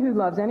person who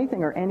loves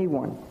anything or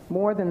anyone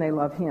more than they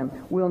love him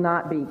will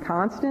not be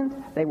constant,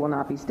 they will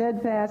not be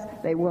steadfast,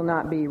 they will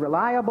not be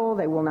reliable,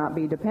 they will not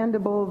be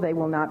dependable, they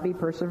will not be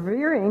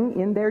persevering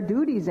in their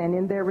duties and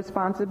in their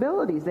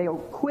responsibilities. They'll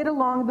quit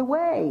along the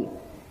way.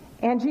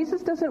 And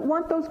Jesus doesn't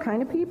want those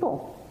kind of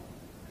people,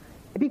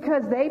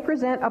 because they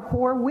present a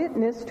poor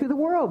witness to the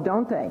world,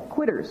 don't they?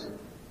 Quitters.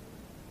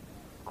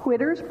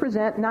 Quitters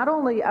present not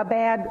only a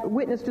bad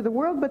witness to the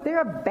world, but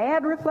they're a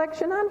bad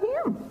reflection on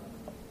him.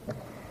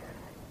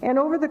 And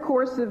over the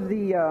course of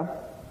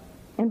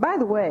and by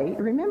the way,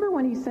 remember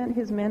when he sent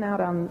his men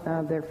out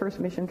on their first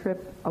mission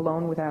trip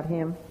alone without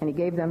him, and he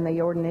gave them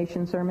the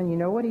ordination sermon? You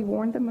know what he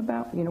warned them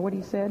about? You know what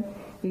he said?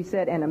 He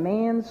said, "And a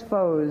man's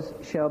foes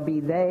shall be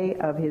they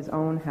of his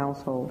own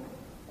household."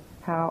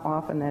 How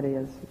often that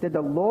is. Did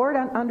the Lord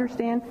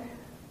understand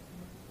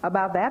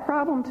about that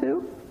problem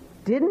too?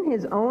 Didn't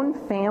his own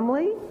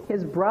family,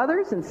 his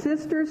brothers and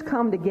sisters,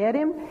 come to get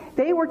him?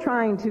 They were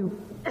trying to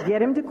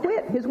get him to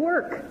quit his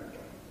work.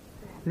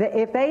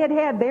 If they had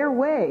had their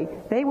way,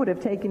 they would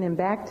have taken him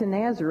back to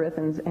Nazareth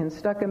and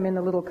stuck him in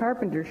the little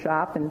carpenter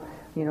shop and,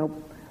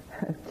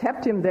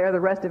 kept him there the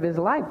rest of his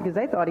life, because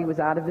they thought he was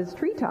out of his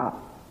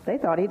treetop. They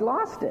thought he'd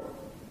lost it.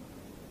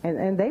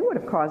 And they would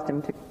have caused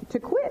him to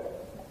quit.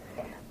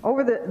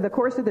 Over the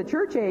course of the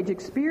church age,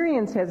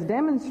 experience has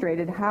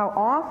demonstrated how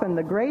often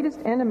the greatest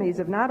enemies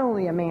of not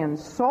only a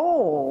man's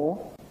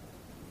soul,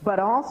 but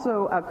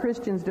also a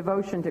Christian's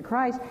devotion to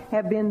Christ,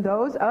 have been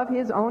those of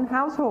his own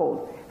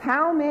household.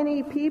 How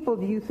many people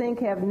do you think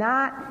have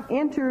not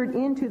entered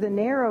into the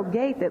narrow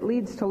gate that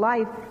leads to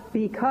life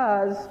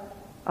because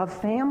of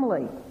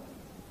family?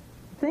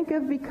 Think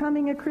of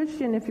becoming a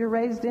Christian if you're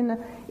raised in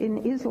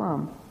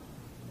Islam,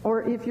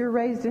 or if you're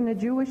raised in a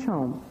Jewish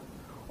home,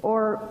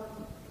 or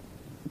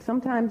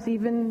sometimes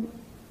even,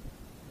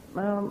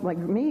 like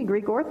me,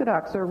 Greek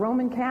Orthodox or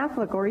Roman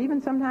Catholic, or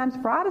even sometimes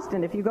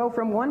Protestant. If you go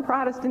from one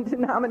Protestant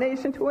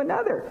denomination to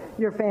another,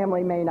 your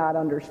family may not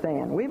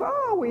understand. We've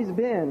always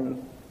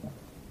been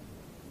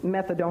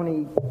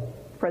Methodian,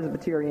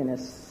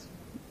 Presbyterianists,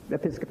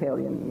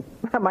 Episcopalian.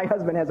 My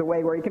husband has a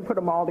way where he can put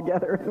them all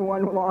together in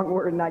one long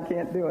word, and I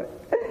can't do it.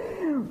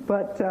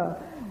 But,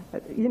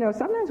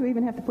 sometimes we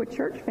even have to put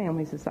church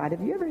families aside.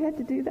 Have you ever had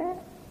to do that?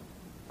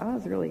 Oh,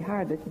 it's really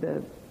hard.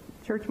 The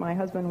church my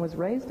husband was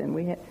raised in,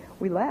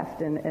 we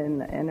left,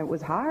 and it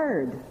was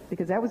hard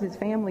because that was his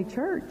family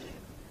church,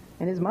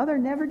 and his mother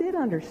never did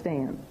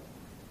understand.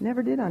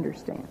 Anyway,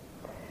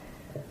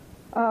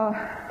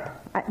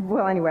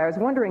 I was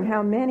wondering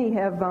how many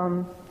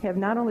have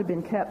not only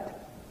been kept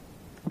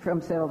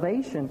from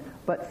salvation,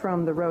 but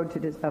from the road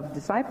of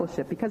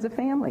discipleship because of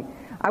family.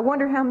 I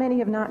wonder how many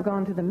have not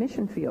gone to the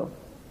mission field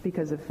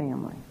because of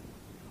family,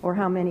 or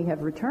how many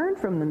have returned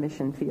from the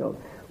mission field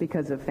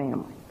because of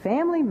family.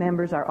 Family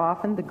members are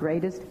often the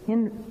greatest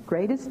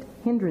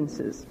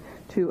hindrances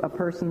to a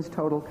person's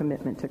total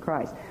commitment to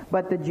Christ.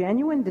 But the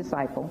genuine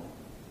disciple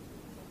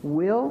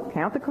will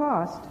count the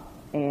cost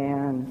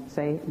and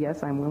say,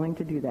 yes, I'm willing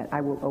to do that.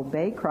 I will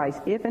obey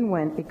Christ if and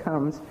when it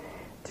comes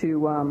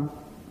to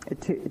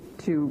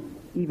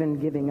even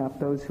giving up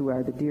those who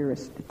are the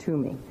dearest to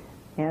me.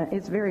 And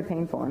it's very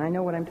painful, and I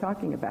know what I'm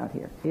talking about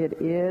here. It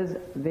is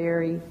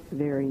very,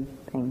 very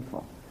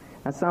painful.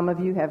 Now, some of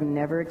you have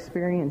never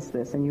experienced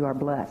this, and you are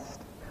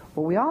blessed.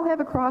 Well, we all have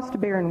a cross to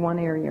bear in one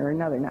area or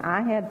another. Now,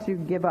 I had to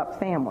give up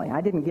family.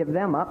 I didn't give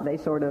them up. They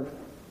sort of,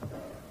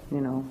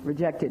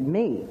 rejected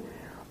me.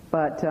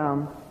 But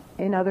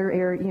in other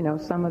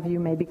areas, some of you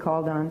may be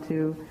called on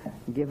to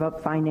give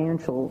up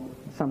financial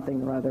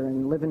something or other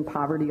and live in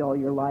poverty all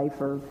your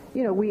life. Or,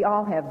 we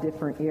all have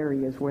different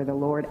areas where the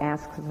Lord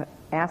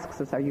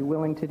asks us, are you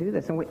willing to do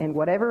this? And in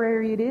whatever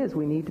area it is,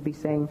 we need to be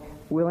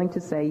willing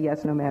to say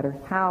yes, no matter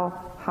how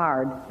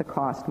hard the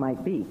cost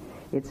might be.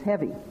 It's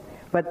heavy.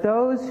 But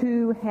those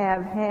who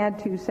have had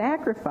to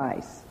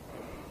sacrifice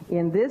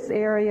in this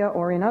area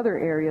or in other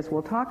areas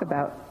we'll talk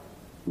about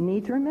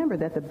need to remember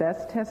that the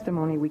best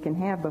testimony we can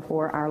have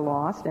before our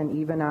lost and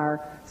even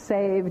our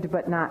saved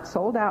but not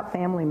sold out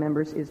family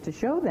members is to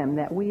show them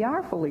that we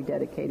are fully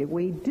dedicated.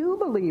 We do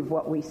believe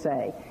what we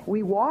say.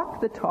 We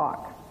walk the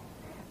talk.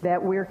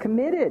 That we're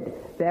committed,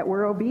 that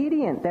we're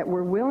obedient, that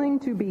we're willing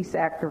to be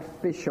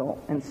sacrificial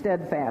and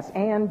steadfast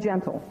and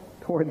gentle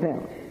toward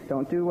them.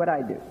 Don't do what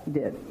I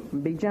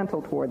did. Be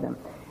gentle toward them,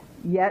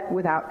 yet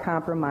without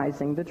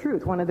compromising the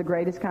truth. One of the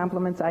greatest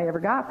compliments I ever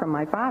got from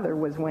my father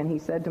was when he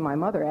said to my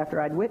mother,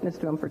 after I'd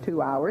witnessed to him for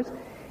 2 hours,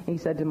 he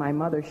said to my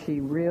mother, she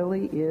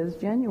really is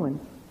genuine.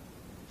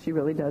 She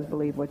really does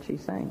believe what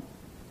she's saying.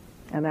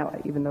 And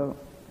that, even though,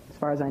 as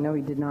far as I know,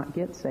 he did not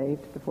get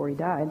saved before he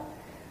died,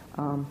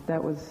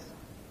 that was...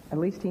 At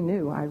least he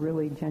knew I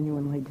really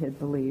genuinely did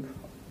believe,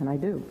 and I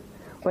do.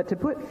 But to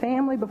put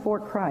family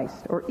before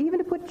Christ, or even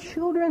to put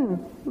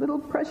children, little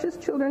precious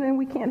children, and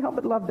we can't help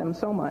but love them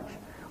so much,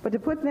 but to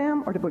put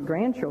them, or to put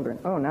grandchildren,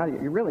 oh, now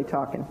you're really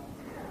talking.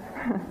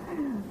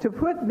 To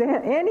put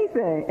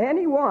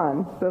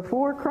anyone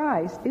before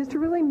Christ is to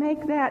really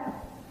make that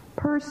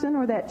person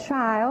or that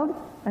child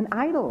an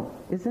idol,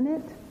 isn't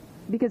it?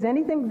 Because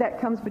anything that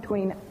comes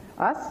between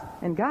us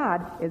and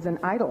God is an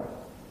idol.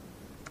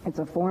 It's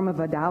a form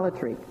of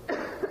idolatry.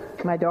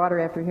 My daughter,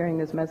 after hearing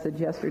this message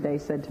yesterday,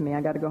 said to me,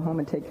 I got to go home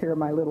and take care of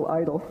my little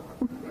idol.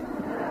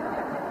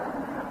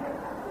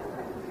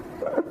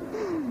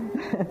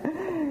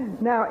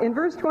 Now, in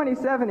verse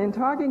 27, in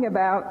talking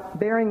about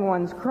bearing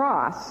one's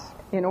cross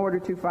in order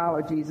to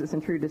follow Jesus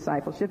in true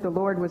discipleship, the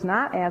Lord was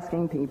not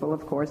asking people,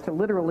 of course, to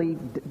literally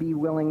be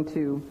willing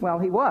to, well,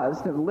 he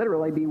was, to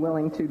literally be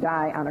willing to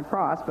die on a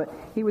cross, but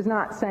he was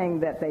not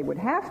saying that they would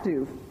have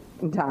to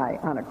die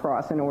on a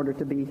cross in order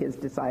to be his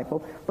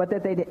disciple, but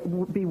that they'd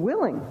be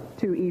willing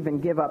to even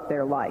give up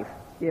their life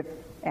if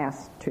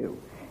asked to.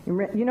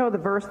 You know the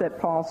verse that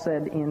Paul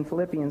said in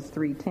Philippians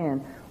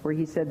 3:10, where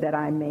he said that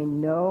I may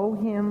know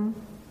him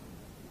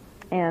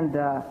and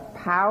the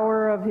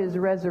power of his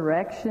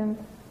resurrection.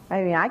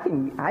 I mean,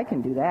 I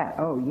can do that.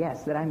 Oh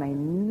yes, that I may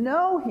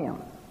know him,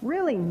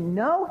 really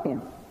know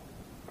him,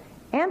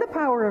 and the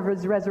power of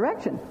his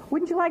resurrection.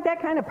 Wouldn't you like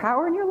that kind of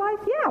power in your life?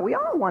 Yeah, we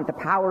all want the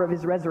power of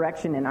his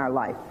resurrection in our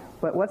life.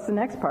 But what's the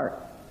next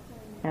part?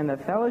 And the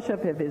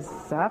fellowship of his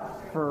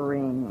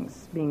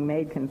sufferings, being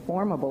made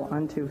conformable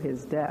unto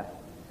his death.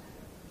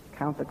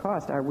 Count the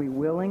cost. Are we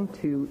willing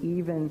to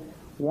even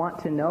want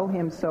to know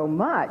him so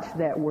much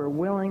that we're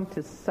willing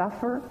to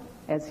suffer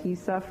as he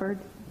suffered,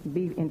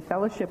 be in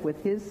fellowship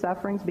with his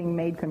sufferings, being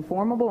made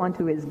conformable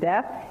unto his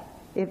death.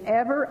 If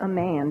ever a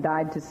man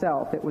died to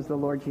self, it was the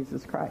Lord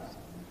Jesus Christ,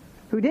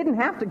 who didn't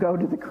have to go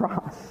to the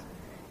cross,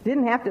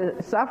 didn't have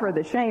to suffer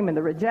the shame and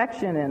the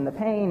rejection and the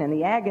pain and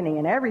the agony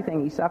and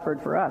everything he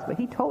suffered for us, but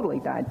he totally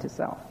died to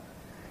self.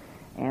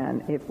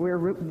 And if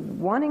we're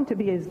wanting to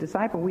be his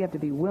disciple, we have to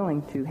be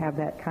willing to have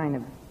that kind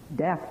of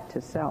death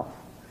to self.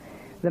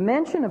 The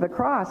mention of a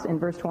cross in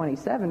verse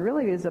 27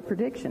 really is a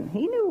prediction.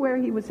 He knew where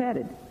he was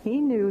headed. He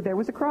knew there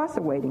was a cross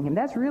awaiting him.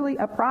 That's really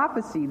a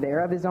prophecy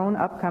there of his own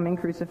upcoming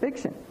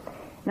crucifixion.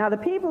 Now, the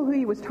people who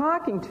he was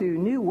talking to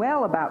knew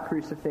well about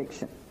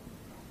crucifixion.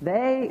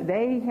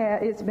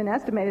 It's been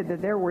estimated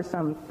that there were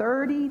some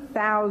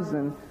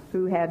 30,000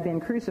 who had been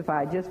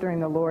crucified just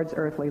during the Lord's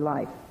earthly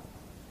life.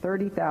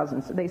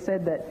 30,000. So they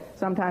said that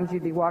sometimes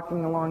you'd be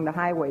walking along the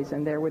highways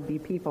and there would be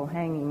people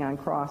hanging on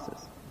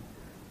crosses,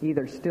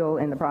 either still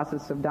in the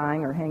process of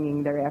dying or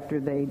hanging there after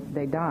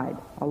they died.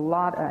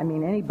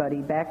 Anybody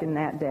back in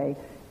that day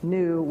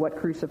knew what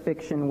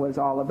crucifixion was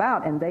all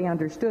about, and they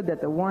understood that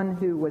the one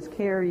who was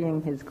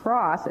carrying his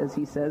cross, as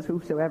he says,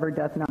 whosoever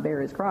doth not bear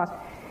his cross,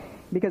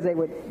 because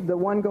the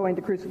one going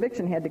to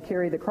crucifixion had to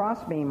carry the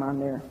crossbeam on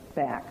their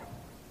back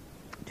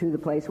to the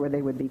place where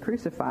they would be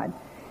crucified.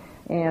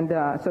 And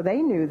so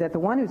they knew that the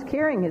one who's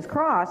carrying his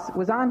cross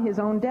was on his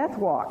own death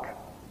walk.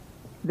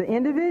 The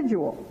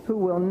individual who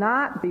will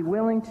not be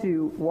willing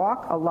to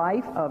walk a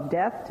life of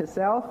death to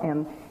self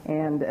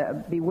and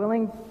be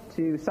willing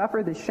to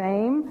suffer the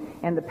shame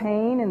and the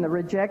pain and the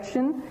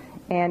rejection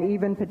and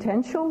even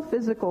potential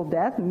physical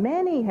death.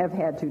 Many have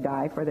had to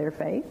die for their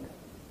faith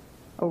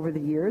over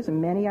the years,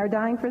 and many are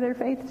dying for their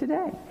faith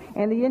today.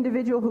 And the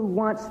individual who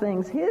wants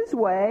things his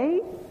way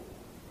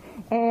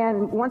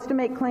and wants to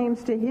make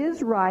claims to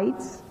his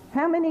rights,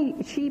 how many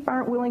sheep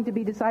aren't willing to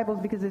be disciples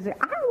because they say,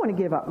 I don't want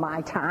to give up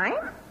my time?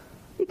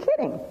 You're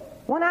kidding.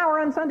 1 hour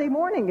on Sunday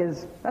morning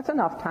that's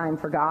enough time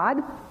for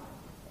God.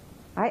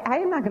 I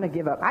am not going to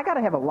give up. I got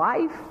to have a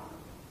life.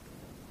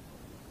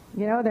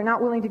 You know, they're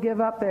not willing to give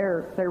up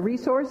their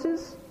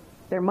resources,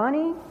 their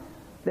money,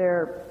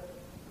 their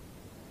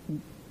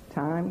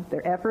time,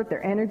 their effort,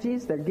 their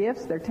energies, their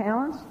gifts, their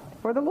talents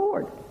for the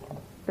Lord.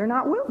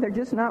 They're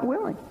just not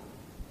willing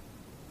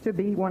to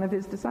be one of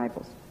his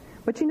disciples.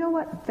 But you know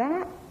what?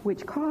 That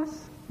which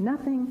costs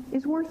nothing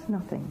is worth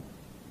nothing.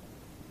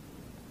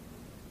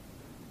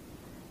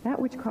 That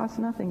which costs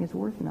nothing is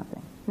worth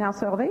nothing. Now,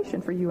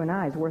 salvation for you and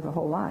I is worth a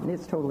whole lot, and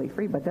it's totally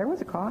free, but there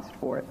was a cost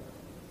for it.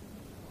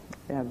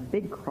 A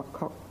big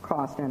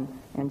cost,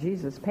 and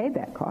Jesus paid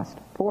that cost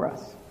for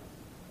us.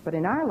 But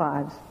in our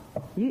lives,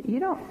 you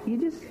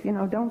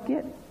don't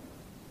get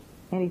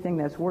anything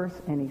that's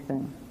worth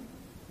anything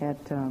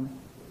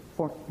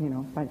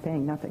by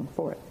paying nothing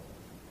for it.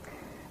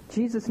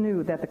 Jesus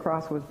knew that the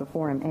cross was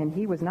before him, and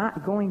he was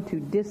not going to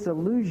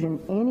disillusion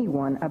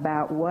anyone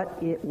about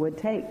what it would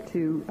take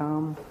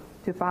to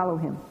follow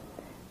him.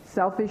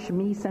 Selfish,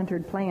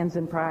 me-centered plans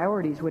and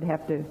priorities would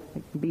have to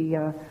be,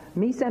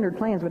 me-centered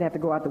plans would have to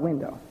go out the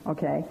window,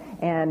 okay?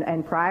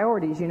 And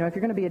priorities, if you're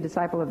going to be a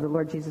disciple of the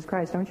Lord Jesus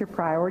Christ, don't your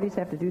priorities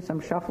have to do some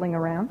shuffling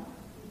around?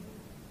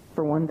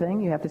 For one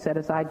thing, you have to set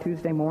aside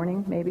Tuesday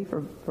morning, maybe,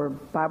 for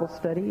Bible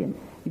study, and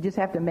you just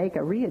have to make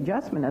a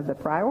readjustment of the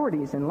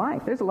priorities in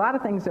life. There's a lot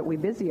of things that we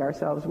busy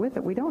ourselves with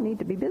that we don't need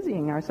to be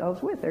busying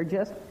ourselves with. They're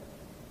just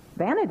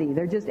vanity.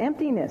 They're just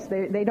emptiness.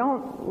 They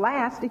don't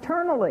last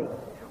eternally.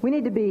 We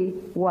need to be,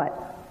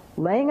 what?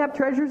 Laying up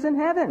treasures in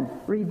heaven,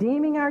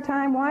 redeeming our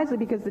time wisely,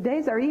 because the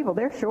days are evil.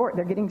 They're short.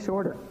 They're getting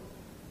shorter.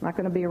 Not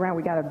going to be around.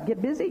 We got to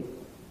get busy.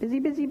 Busy,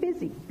 busy,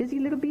 busy. Busy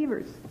little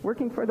beavers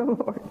working for the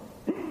Lord.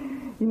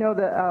 You know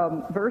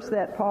the verse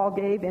that Paul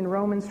gave in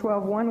Romans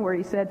 12:1 where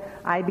he said,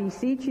 I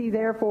beseech ye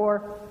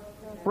therefore,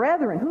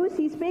 brethren. Who is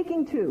he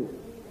speaking to?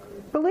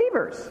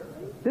 Believers.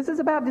 This is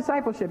about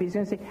discipleship. He's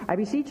going to say, I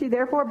beseech you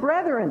therefore,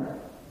 brethren.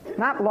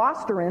 Not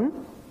losterin,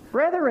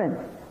 brethren.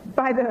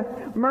 By the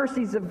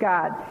mercies of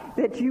God,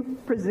 that you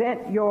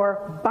present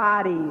your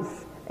bodies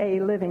a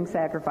living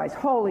sacrifice,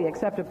 holy,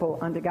 acceptable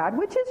unto God,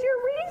 which is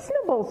your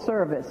reasonable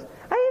service.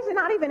 He's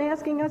not even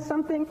asking us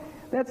something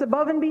that's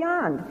above and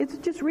beyond. It's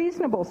just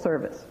reasonable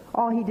service.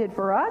 All he did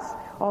for us,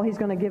 all he's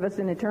going to give us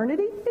in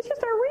eternity, it's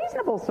just our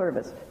reasonable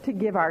service to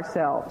give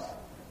ourselves,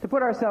 to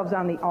put ourselves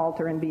on the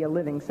altar and be a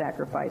living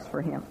sacrifice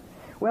for him.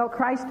 Well,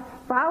 Christ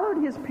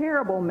followed his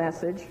parable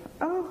message.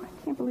 Oh,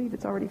 I can't believe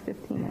it's already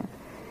 15 now.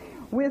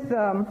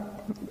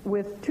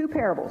 With two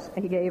parables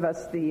he gave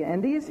us,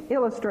 and these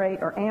illustrate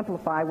or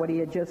amplify what he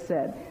had just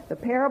said. The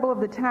parable of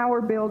the tower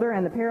builder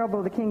and the parable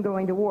of the king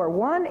going to war.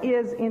 One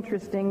is,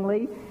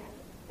 interestingly,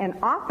 an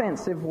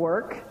offensive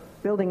work,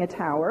 building a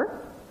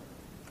tower,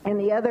 and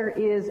the other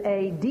is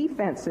a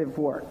defensive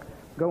work,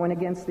 going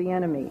against the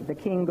enemy, the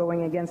king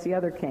going against the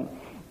other king.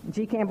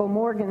 G. Campbell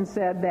Morgan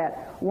said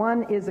that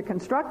one is a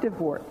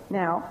constructive work.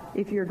 Now,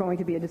 if you're going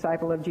to be a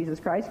disciple of Jesus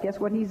Christ, guess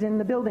what he's in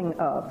the building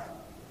of?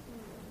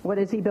 What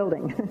is he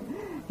building?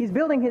 He's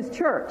building his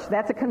church.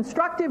 That's a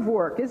constructive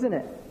work, isn't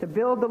it? To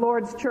build the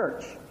Lord's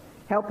church.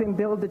 Help him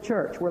build the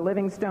church. We're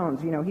living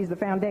stones. He's the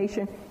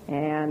foundation,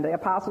 and the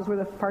apostles were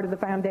the part of the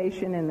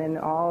foundation, and then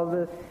all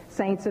the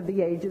saints of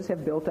the ages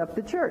have built up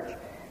the church.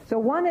 So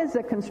one is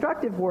a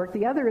constructive work,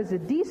 the other is a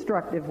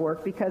destructive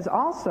work, because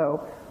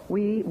also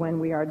when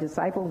we are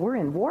disciples, we're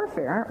in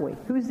warfare, aren't we?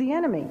 Who's the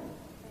enemy?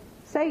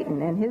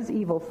 Satan and his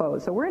evil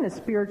foes. So we're in a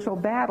spiritual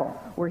battle.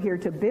 We're here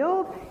to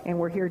build and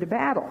we're here to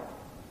battle.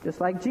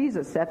 Just like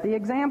Jesus set the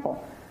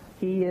example.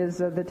 He is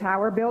the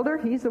tower builder.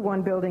 He's the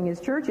one building his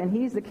church, and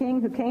he's the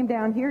king who came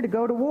down here to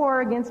go to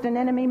war against an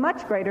enemy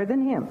much greater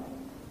than him.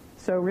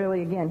 So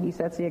really, again, he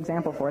sets the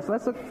example for us.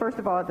 Let's look first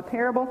of all at the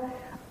parable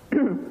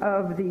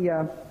of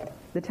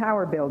the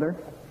tower builder.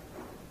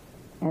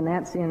 And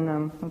that's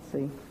in,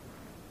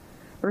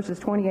 verses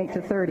 28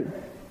 to 30.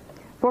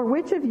 For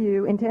which of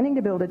you, intending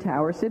to build a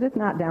tower, sitteth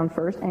not down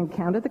first and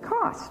counteth the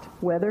cost,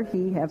 whether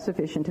he have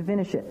sufficient to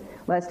finish it?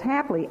 Lest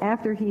haply,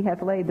 after he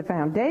hath laid the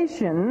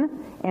foundation,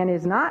 and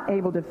is not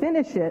able to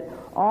finish it,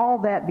 all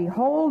that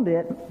behold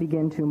it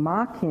begin to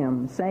mock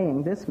him,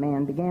 saying, This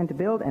man began to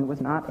build and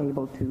was not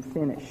able to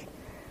finish.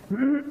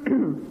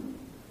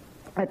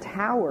 A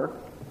tower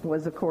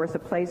was, of course, a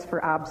place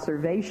for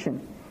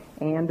observation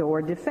and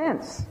or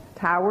defense.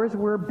 Towers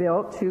were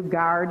built to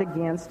guard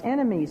against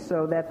enemies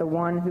so that the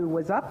one who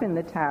was up in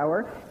the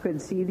tower could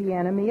see the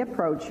enemy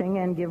approaching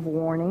and give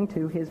warning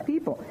to his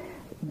people.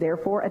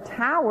 Therefore, a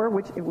tower,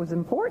 which it was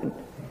important,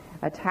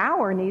 a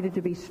tower needed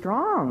to be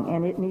strong,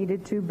 and it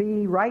needed to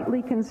be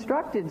rightly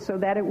constructed so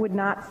that it would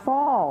not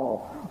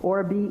fall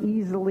or be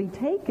easily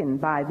taken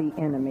by the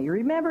enemy.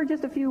 Remember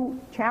just a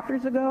few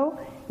chapters ago,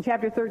 in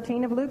chapter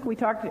 13 of Luke, we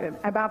talked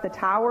about the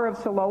Tower of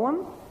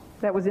Siloam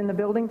that was in the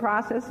building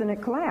process and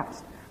it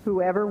collapsed.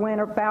 Whoever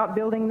went about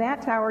building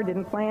that tower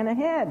didn't plan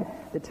ahead.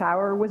 The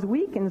tower was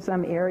weak in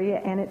some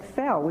area and it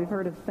fell. We've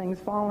heard of things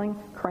falling,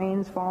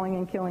 cranes falling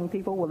and killing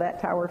people. Well,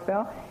 that tower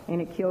fell and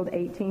it killed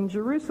 18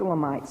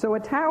 Jerusalemites. So a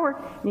tower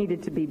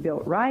needed to be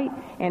built right,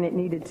 and it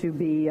needed to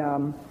be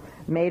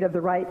made of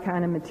the right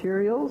kind of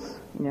materials,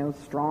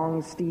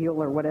 strong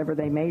steel or whatever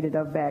they made it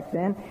of back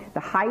then. The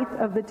height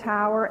of the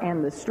tower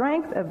and the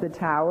strength of the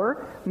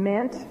tower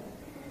meant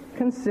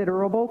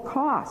considerable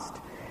cost.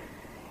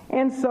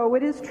 And so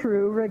it is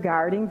true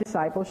regarding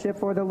discipleship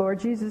for the Lord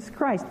Jesus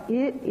Christ.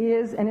 It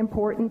is an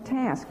important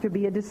task to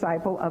be a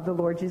disciple of the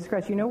Lord Jesus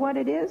Christ. You know what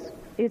it is?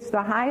 It's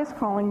the highest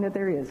calling that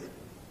there is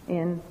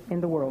in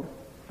the world.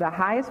 The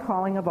highest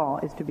calling of all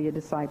is to be a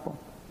disciple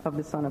of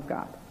the Son of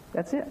God.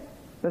 That's it.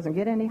 Doesn't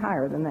get any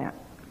higher than that.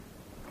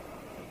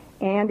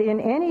 And in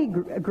any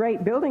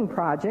great building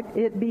project,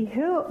 it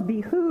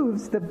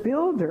behooves the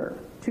builder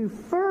to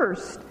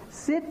first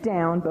sit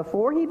down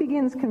before he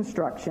begins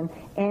construction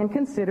and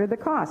consider the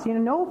cost.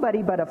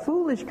 Nobody but a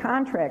foolish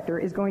contractor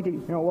is going to,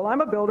 well,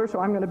 I'm a builder, so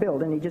I'm going to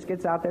build. And he just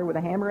gets out there with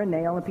a hammer and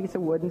nail and a piece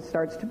of wood and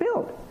starts to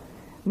build.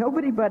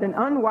 Nobody but an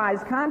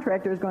unwise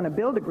contractor is going to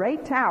build a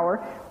great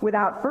tower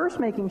without first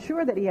making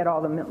sure that he had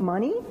all the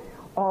money,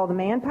 all the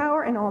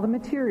manpower, and all the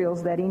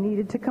materials that he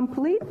needed to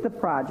complete the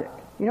project.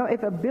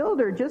 If a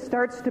builder just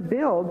starts to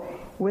build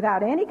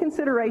without any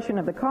consideration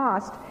of the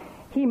cost,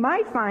 he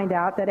might find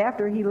out that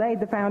after he laid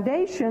the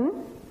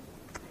foundation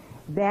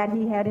that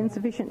he had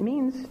insufficient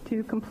means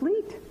to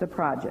complete the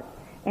project.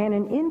 And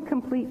an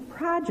incomplete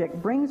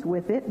project brings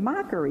with it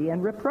mockery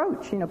and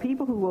reproach.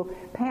 People who will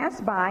pass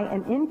by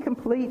an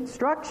incomplete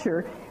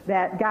structure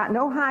that got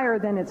no higher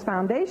than its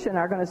foundation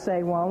are going to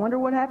say, well, I wonder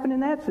what happened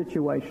in that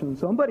situation.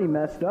 Somebody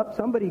messed up.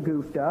 Somebody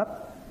goofed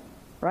up.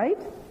 Right?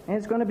 And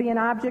it's going to be an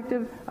object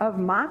of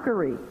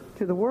mockery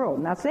to the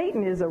world. Now,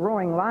 Satan is a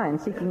roaring lion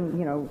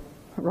seeking,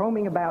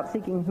 roaming about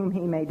seeking whom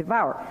he may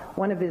devour.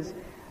 One of his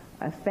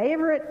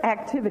favorite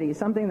activities,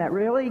 something that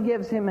really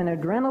gives him an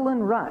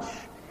adrenaline rush,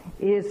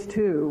 is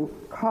to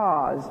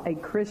cause a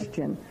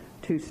Christian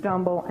to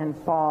stumble and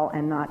fall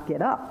and not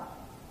get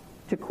up,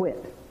 to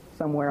quit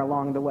somewhere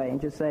along the way and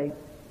just say,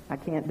 I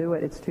can't do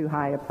it, it's too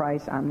high a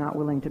price, I'm not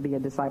willing to be a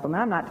disciple.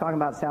 Now, I'm not talking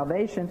about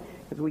salvation,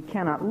 because we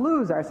cannot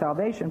lose our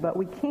salvation, but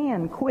we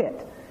can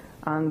quit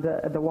on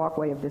the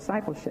walkway of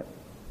discipleship.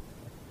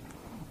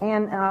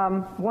 And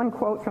one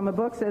quote from a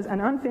book says,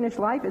 an unfinished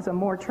life is a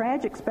more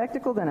tragic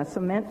spectacle than a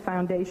cement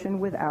foundation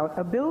without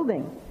a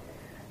building.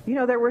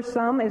 There were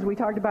some, as we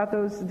talked about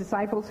those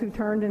disciples who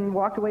turned and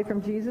walked away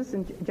from Jesus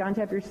in John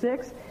chapter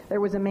 6, there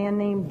was a man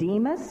named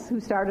Demas who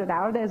started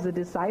out as a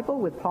disciple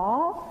with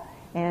Paul.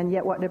 And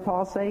yet what did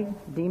Paul say?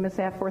 Demas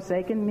hath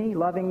forsaken me,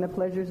 loving the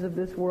pleasures of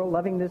this world,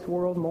 loving this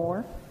world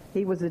more.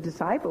 He was a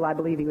disciple. I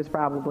believe he was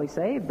probably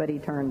saved, but he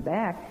turned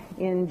back.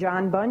 In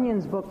John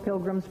Bunyan's book,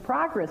 Pilgrim's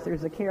Progress,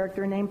 there's a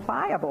character named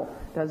Pliable.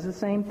 Does the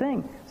same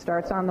thing.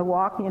 Starts on the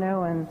walk,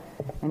 and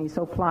he's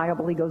so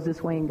pliable, he goes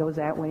this way and goes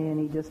that way, and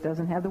he just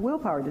doesn't have the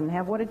willpower, didn't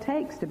have what it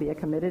takes to be a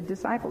committed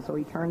disciple, so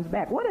he turns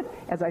back. What if,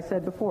 as I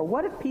said before,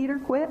 what if Peter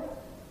quit?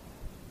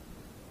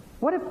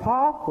 What if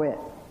Paul quit?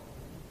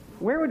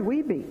 Where would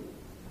we be?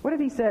 What if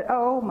he said,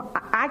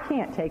 I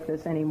can't take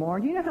this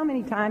anymore? Do you know how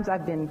many times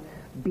I've been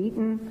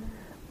beaten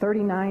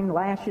 39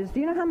 lashes.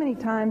 Do you know how many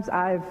times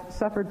I've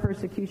suffered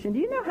persecution? Do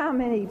you know how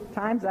many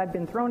times I've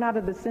been thrown out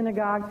of the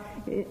synagogue?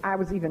 I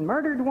was even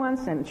murdered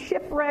once, and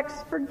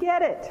shipwrecks.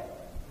 Forget it.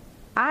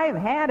 I've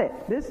had it.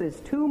 This is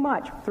too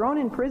much. Thrown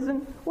in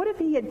prison. What if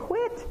he had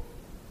quit?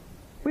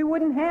 We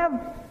wouldn't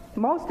have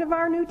most of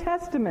our New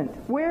Testament.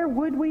 Where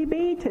would we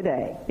be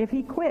today if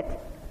he quit?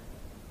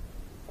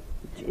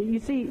 You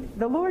see,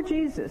 the Lord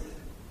Jesus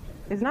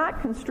is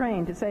not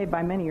constrained to save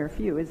by many or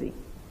few, is he?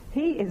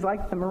 He is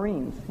like the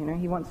Marines.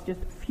 He wants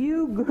just a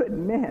few good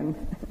men.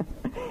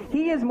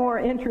 He is more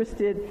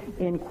interested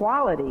in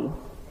quality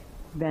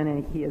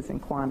than he is in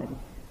quantity.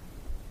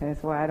 And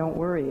that's why I don't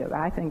worry.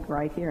 I think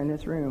right here in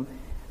this room,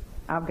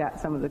 I've got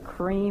some of the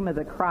cream of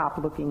the crop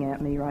looking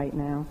at me right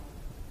now.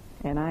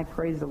 And I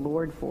praise the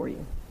Lord for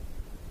you.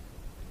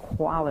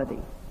 Quality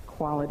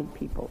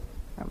people.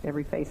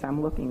 Every face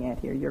I'm looking at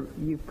here,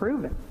 you've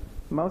proven.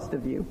 Most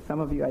of you, some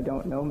of you I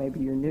don't know,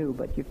 maybe you're new,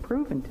 but you've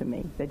proven to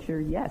me that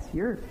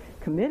you're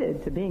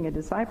committed to being a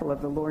disciple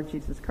of the Lord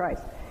Jesus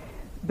Christ.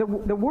 The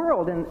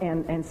world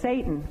and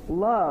Satan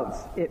loves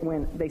it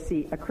when they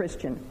see a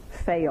Christian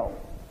fail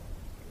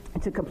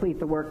to complete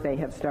the work they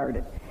have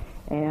started.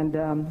 And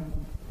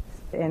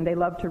they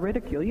love to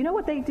ridicule. You know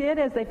what they did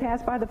as they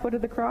passed by the foot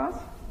of the cross?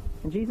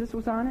 And Jesus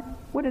was on it?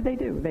 What did they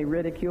do? They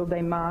ridiculed,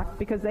 they mocked,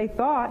 because they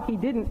thought he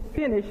didn't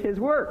finish his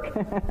work.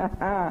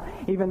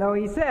 Even though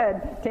he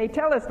said,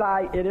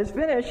 Tetelestai, it is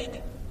finished.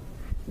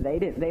 They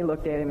didn't. They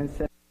looked at him and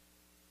said,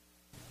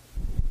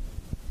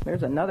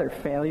 there's another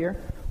failure.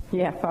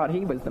 Yeah, thought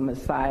he was the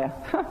Messiah.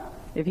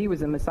 If he was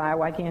the Messiah,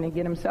 why can't he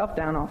get himself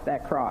down off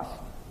that cross?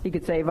 He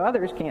could save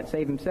others, can't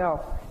save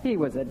himself. He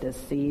was a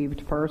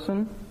deceived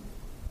person.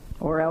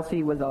 Or else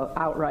he was an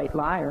outright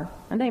liar.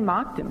 And they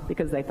mocked him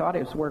because they thought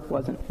his work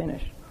wasn't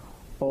finished.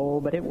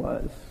 Oh, but it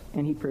was.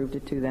 And he proved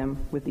it to them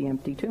with the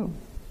empty tomb,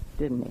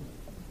 didn't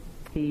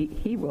he?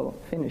 He will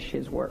finish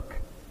his work.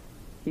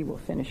 He will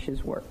finish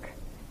his work.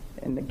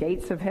 And the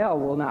gates of hell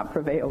will not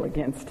prevail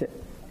against it,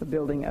 the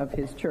building of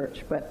his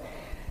church.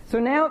 So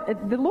now,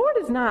 the Lord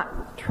is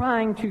not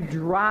trying to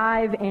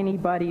drive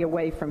anybody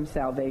away from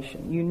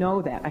salvation. You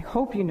know that. I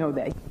hope you know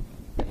that.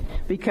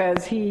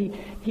 Because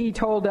he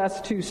told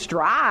us to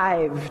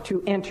strive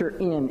to enter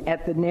in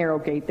at the narrow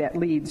gate that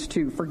leads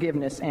to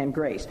forgiveness and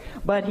grace.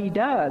 But he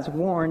does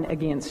warn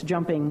against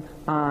jumping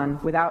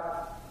on,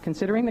 without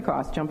considering the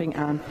cost, jumping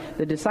on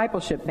the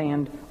discipleship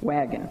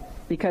bandwagon.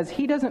 Because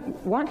he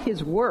doesn't want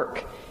his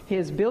work,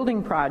 his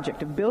building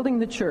project of building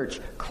the church,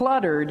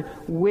 cluttered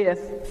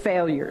with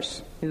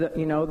failures.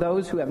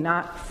 Those who have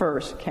not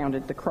first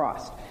counted the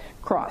cost.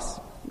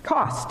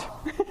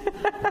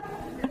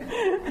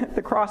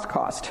 The cross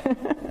cost.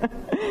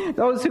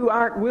 Those who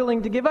aren't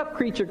willing to give up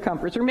creature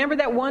comforts. Remember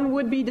that one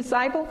would-be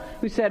disciple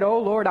who said, "Oh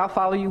Lord, I'll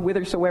follow you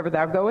whithersoever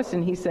thou goest."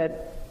 And he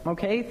said,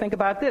 okay, think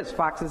about this.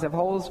 Foxes have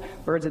holes,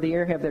 birds of the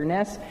air have their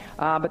nests,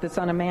 but the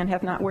Son of Man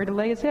hath not where to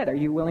lay his head. Are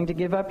you willing to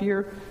give up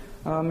your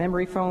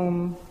memory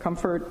foam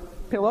comfort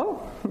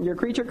pillow, your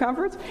creature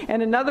comforts?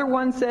 And another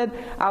one said,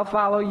 "I'll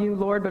follow you,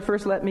 Lord, but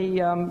first let me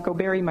go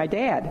bury my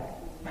dad."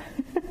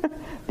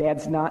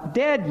 Dad's not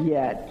dead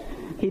yet.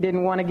 He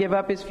didn't want to give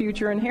up his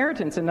future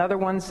inheritance. Another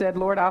one said,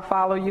 "Lord, I'll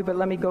follow you, but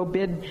let me go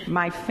bid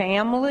my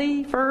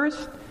family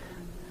first."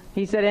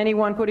 He said,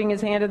 "Anyone putting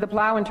his hand to the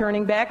plow and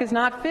turning back is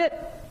not fit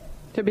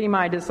to be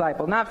my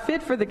disciple, not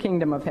fit for the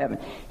kingdom of heaven."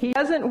 He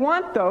doesn't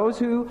want those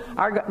who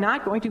are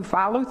not going to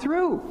follow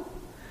through.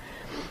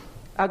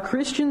 A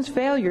Christian's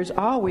failures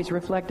always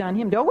reflect on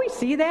him. Don't we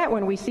see that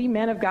when we see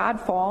men of God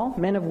fall,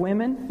 men of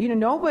women?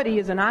 Nobody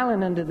is an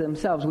island unto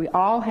themselves. We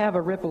all have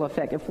a ripple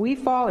effect. If we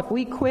fall, if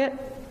we quit,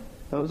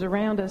 those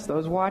around us,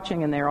 those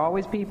watching, and there are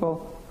always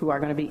people who are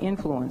going to be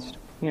influenced.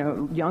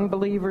 Young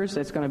believers,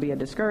 it's going to be a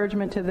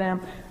discouragement to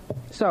them.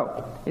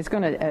 So it's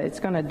going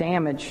to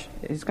damage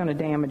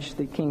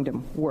the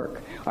kingdom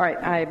work. All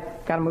right,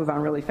 I've got to move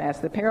on really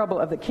fast. The parable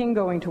of the king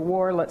going to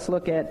war. Let's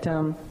look at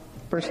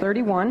verse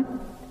 31.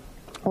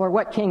 Or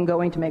what king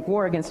going to make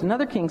war against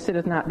another king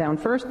sitteth not down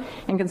first,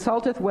 and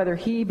consulteth whether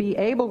he be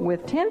able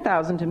with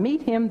 10,000 to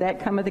meet him that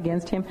cometh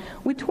against him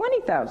with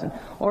 20,000?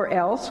 Or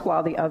else,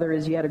 while the other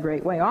is yet a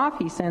great way off,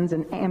 he sends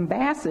an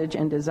ambassage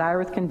and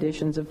desireth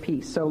conditions of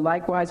peace. So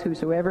likewise,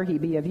 whosoever he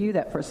be of you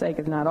that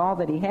forsaketh not all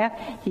that he hath,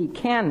 he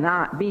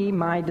cannot be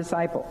my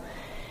disciple.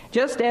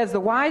 Just as the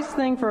wise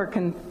thing for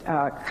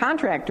a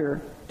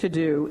contractor to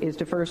do is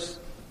to first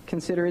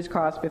consider his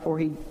cost before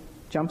he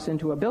jumps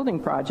into a building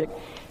project.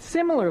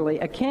 Similarly,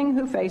 a king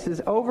who faces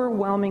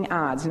overwhelming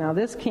odds. Now,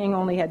 this king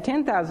only had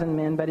 10,000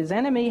 men, but his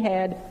enemy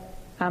had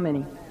how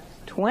many?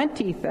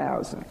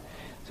 20,000.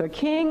 So a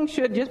king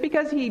should, just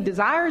because he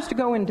desires to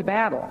go into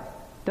battle,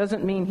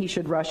 doesn't mean he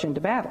should rush into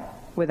battle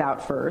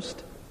without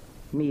first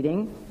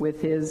meeting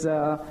with his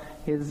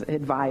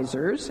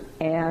advisors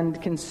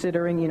and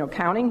considering,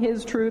 counting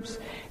his troops,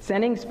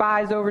 sending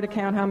spies over to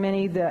count how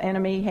many the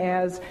enemy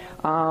has,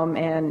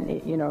 and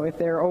if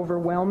they're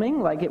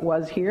overwhelming like it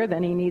was here,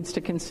 then he needs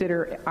to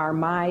consider, are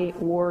my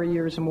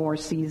warriors more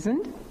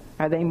seasoned?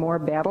 Are they more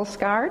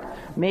battle-scarred?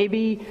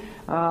 Maybe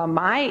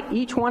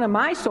each one of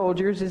my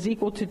soldiers is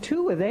equal to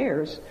 2 of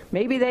theirs.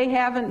 Maybe they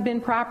haven't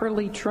been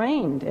properly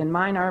trained, and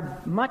mine are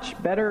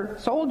much better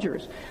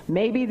soldiers.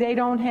 Maybe they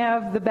don't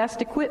have the best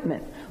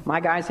equipment. My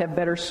guys have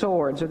better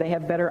swords, or they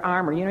have better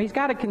armor. He's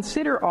got to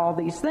consider all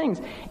these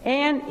things.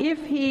 And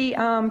if he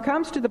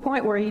comes to the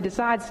point where he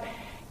decides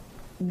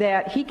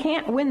that he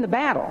can't win the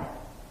battle,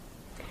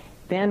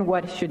 then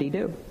what should he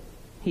do?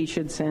 He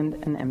should send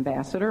an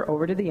ambassador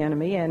over to the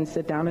enemy and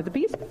sit down at the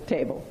peace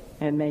table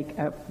and make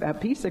a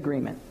peace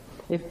agreement.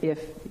 If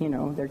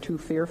they're too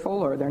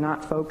fearful or they're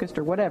not focused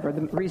or whatever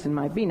the reason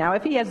might be. Now,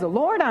 if he has the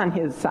Lord on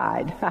his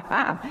side,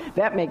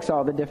 that makes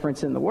all the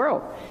difference in the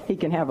world. He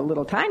can have a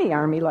little tiny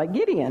army like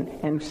Gideon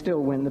and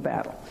still win the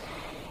battle.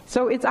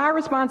 So it's our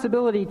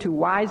responsibility to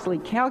wisely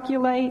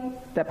calculate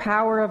the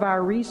power of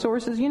our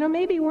resources.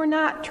 Maybe we're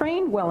not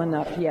trained well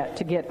enough yet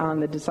to get on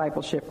the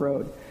discipleship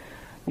road.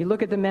 You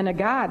look at the men of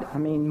God.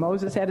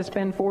 Moses had to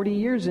spend 40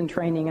 years in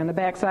training on the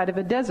backside of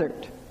a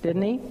desert,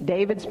 didn't he?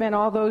 David spent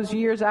all those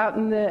years out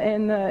in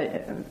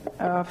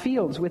the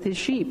fields with his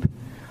sheep.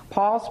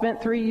 Paul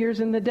spent 3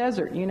 years in the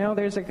desert.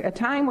 There's a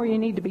time where you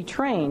need to be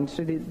trained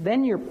so that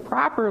then you're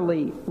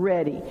properly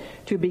ready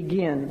to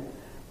begin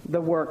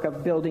the work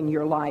of building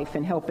your life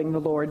and helping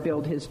the Lord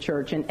build his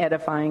church and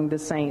edifying the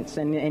saints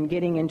and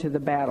getting into the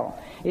battle.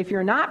 If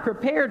you're not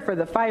prepared for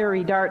the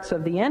fiery darts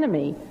of the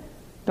enemy,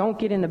 don't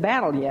get in the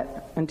battle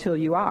yet until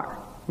you are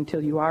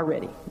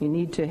ready. You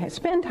need to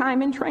spend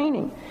time in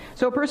training.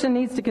 So a person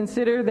needs to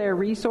consider their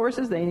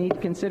resources. They need to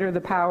consider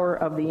the power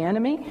of the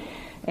enemy,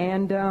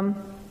 and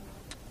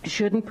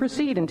shouldn't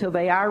proceed until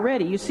they are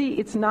ready. You see,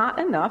 it's not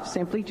enough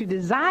simply to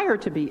desire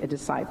to be a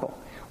disciple.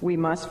 We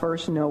must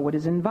first know what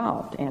is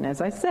involved. And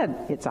as I said,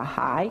 it's a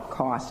high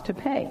cost to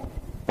pay.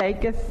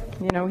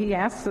 He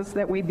asks us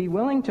that we be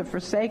willing to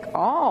forsake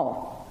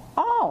all.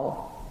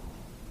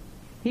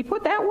 He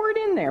put that word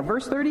in there,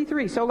 verse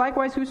 33. So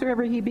likewise,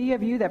 whosoever he be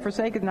of you that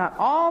forsaketh not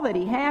all that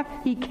he hath,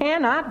 he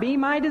cannot be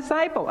my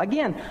disciple.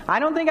 Again, I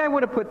don't think I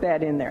would have put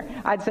that in there.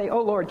 I'd say,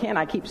 oh Lord, can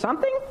I keep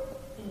something?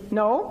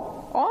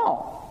 No,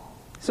 all.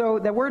 So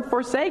the word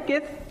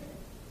forsaketh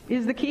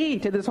is the key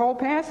to this whole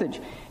passage.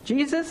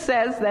 Jesus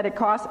says that it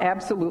costs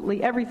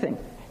absolutely everything.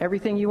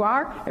 Everything you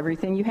are,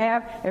 everything you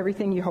have,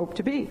 everything you hope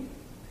to be.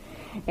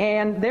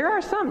 And there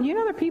are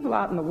there are people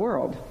out in the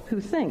world who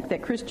think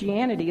that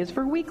Christianity is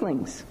for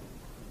weaklings.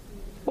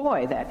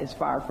 Boy, that is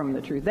far from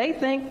the truth. They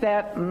think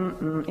that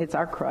it's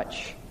our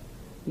crutch.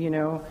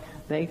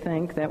 They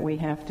think that we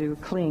have to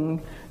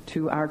cling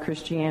to our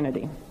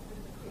Christianity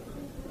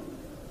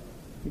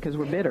because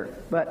we're bitter.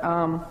 But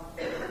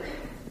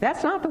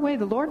that's not the way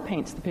the Lord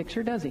paints the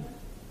picture, does he?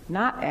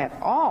 Not at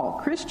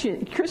all.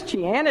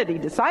 Christianity,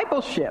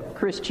 discipleship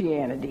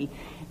Christianity,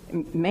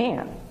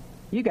 man,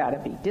 you got to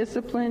be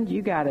disciplined,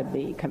 you got to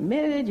be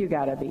committed, you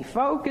got to be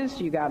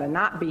focused, you got to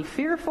not be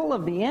fearful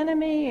of the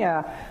enemy.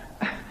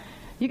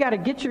 You got to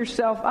get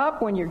yourself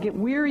up when you get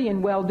weary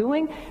in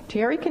well-doing.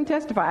 Terry can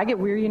testify. I get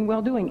weary in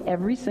well-doing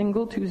every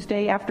single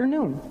Tuesday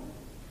afternoon.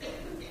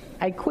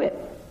 I quit.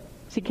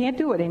 See, can't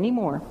do it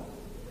anymore.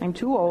 I'm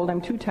too old.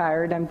 I'm too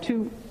tired.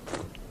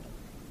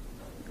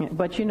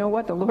 But you know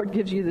what? The Lord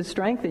gives you the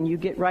strength and you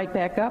get right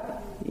back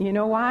up. You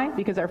know why?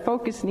 Because our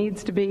focus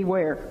needs to be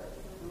where?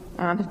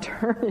 On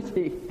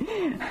eternity.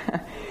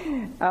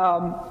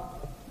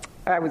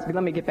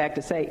 Let me get back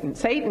to Satan.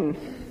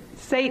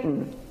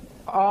 Satan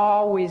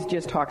always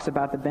just talks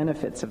about the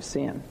benefits of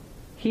sin.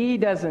 He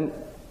doesn't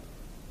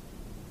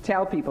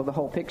tell people the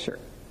whole picture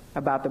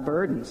about the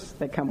burdens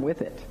that come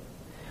with it.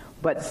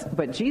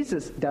 But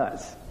Jesus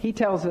does. He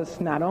tells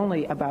us not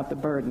only about the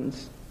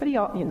burdens, but he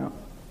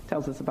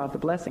tells us about the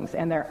blessings.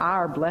 And there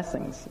are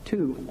blessings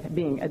to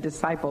being a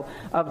disciple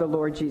of the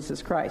Lord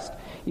Jesus Christ.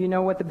 You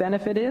know what the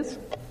benefit is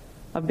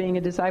of being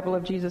a disciple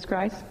of Jesus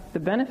Christ? The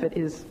benefit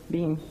is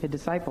being a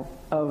disciple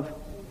of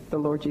the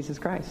Lord Jesus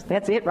Christ.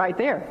 That's it right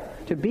there.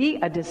 To be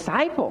a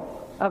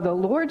disciple of the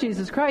Lord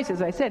Jesus Christ,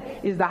 as I said,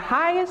 is the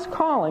highest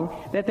calling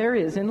that there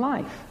is in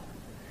life.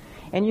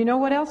 And you know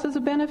what else is a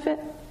benefit?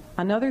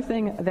 Another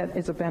thing that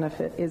is a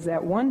benefit is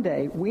that one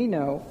day we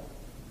know,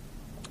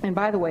 and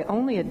by the way,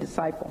 only a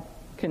disciple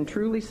can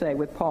truly say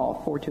with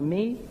Paul, for to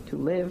me to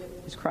live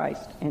is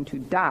Christ, and to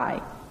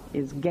die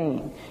is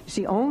gain. You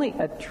see, only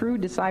a true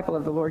disciple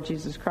of the Lord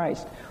Jesus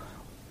Christ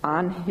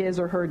on his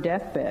or her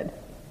deathbed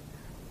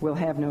will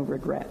have no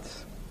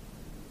regrets.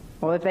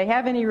 Well, if they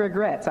have any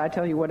regrets, I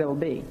tell you what it'll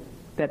be,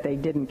 that they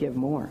didn't give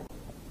more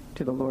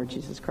to the Lord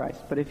Jesus Christ.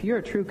 But if you're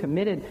a true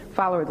committed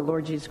follower of the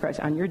Lord Jesus Christ,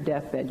 on your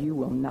deathbed, you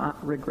will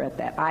not regret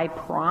that. I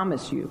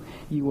promise you,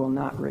 you will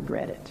not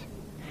regret it.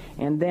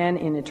 And then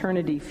in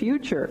eternity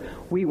future,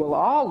 we will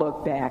all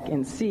look back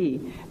and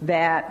see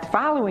that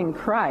following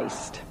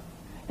Christ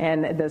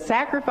and the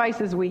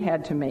sacrifices we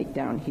had to make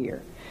down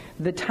here,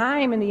 the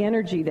time and the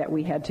energy that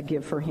we had to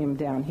give for him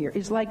down here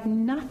is like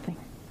nothing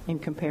in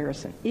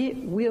comparison. It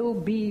will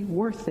be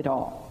worth it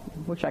all.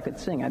 I wish I could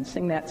sing. I'd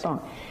sing that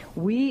song.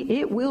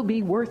 It will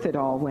be worth it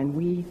all when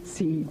we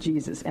see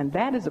Jesus. And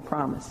that is a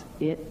promise.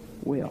 It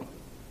will.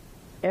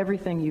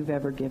 Everything you've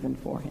ever given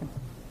for him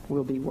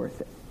will be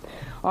worth it.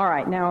 All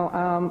right,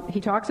 now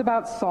he talks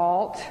about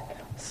salt.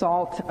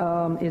 Salt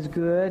is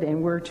good,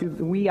 and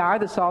we are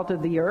the salt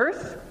of the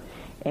earth,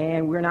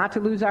 and we're not to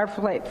lose our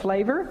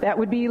flavor. That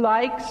would be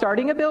like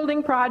starting a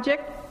building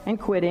project and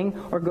quitting,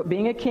 or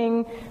being a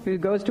king who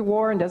goes to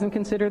war and doesn't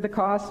consider the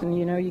cost, and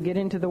you get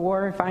into the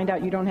war and find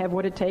out you don't have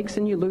what it takes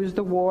and you lose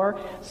the war.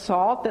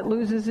 Salt that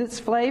loses its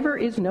flavor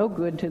is no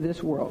good to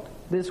this world.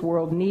 This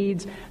world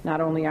needs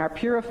not only our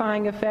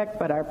purifying effect,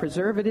 but our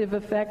preservative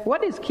effect.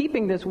 What is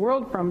keeping this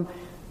world from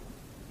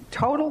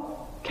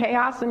total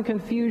chaos and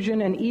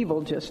confusion and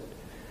evil?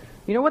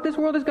 You know what this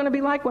world is going to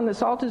be like when the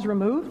salt is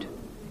removed?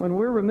 When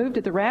we're removed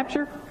at the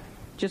rapture?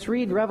 Just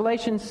read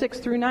Revelation 6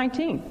 through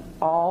 19.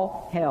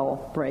 All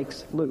hell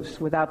breaks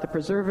loose without the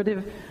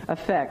preservative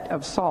effect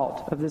of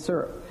salt of this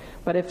earth.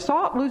 But if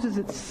salt loses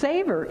its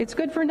savor, it's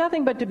good for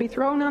nothing but to be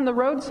thrown on the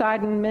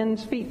roadside and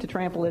men's feet to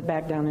trample it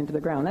back down into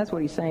the ground. That's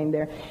what he's saying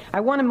there.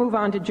 I want to move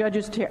on to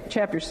Judges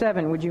chapter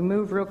 7. Would you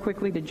move real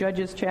quickly to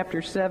Judges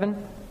chapter 7?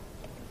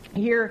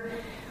 Here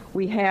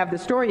we have the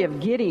story of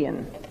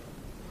Gideon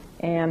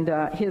and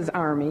his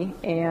army.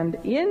 And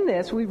in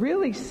this, we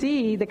really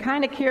see the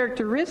kind of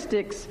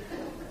characteristics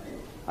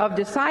of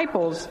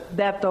disciples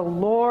that the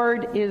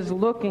Lord is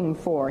looking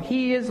for.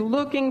 He is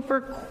looking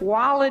for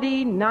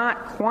quality,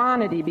 not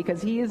quantity,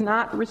 because he is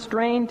not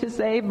restrained to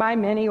save by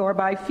many or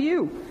by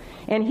few.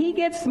 And he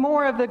gets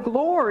more of the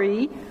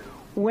glory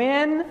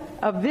when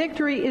a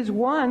victory is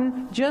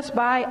won just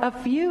by a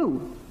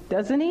few,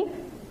 doesn't he?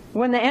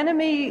 When the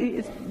enemy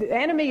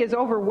is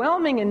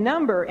overwhelming in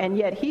number, and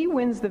yet he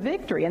wins the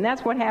victory. And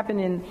that's what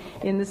happened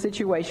in the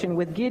situation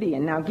with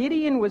Gideon. Now,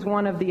 Gideon was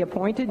one of the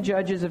appointed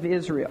judges of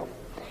Israel.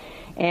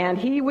 And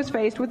he was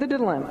faced with a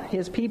dilemma.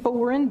 His people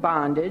were in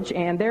bondage,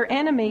 and their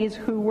enemies,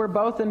 who were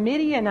both the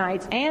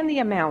Midianites and the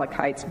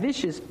Amalekites,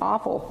 vicious,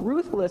 awful,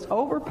 ruthless,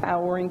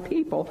 overpowering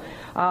people,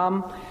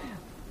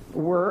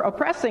 were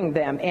oppressing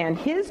them. And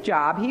his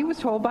job, he was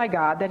told by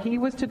God that he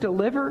was to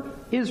deliver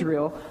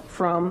Israel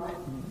from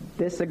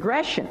this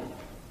aggression.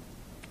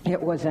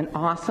 It was an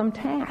awesome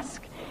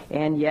task.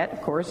 And yet,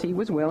 of course, he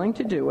was willing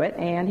to do it,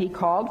 and he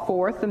called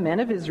forth the men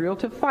of Israel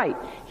to fight.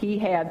 He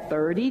had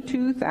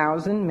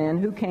 32,000 men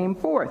who came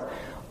forth.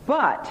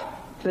 But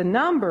the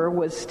number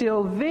was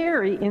still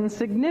very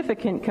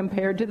insignificant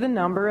compared to the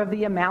number of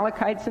the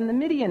Amalekites and the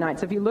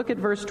Midianites. If you look at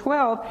verse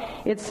 12,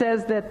 it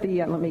says that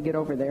let me get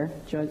over there.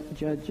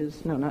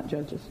 Judges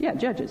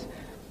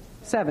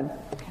 7.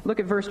 Look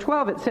at verse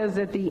 12. It says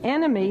that the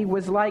enemy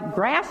was like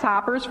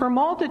grasshoppers for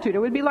multitude. It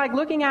would be like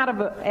looking at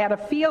a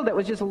field that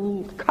was just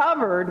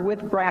covered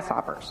with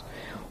grasshoppers.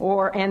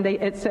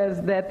 It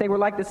says that they were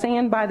like the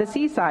sand by the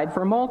seaside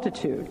for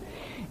multitude.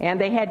 And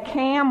they had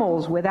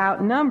camels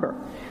without number.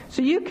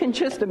 So you can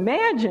just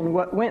imagine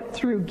what went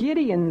through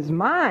Gideon's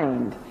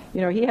mind.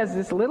 He has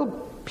this little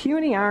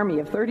puny army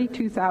of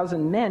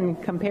 32,000 men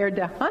compared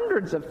to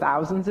hundreds of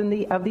thousands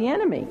of the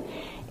enemy.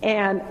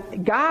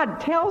 And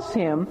God tells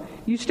him,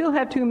 you still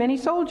have too many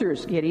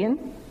soldiers,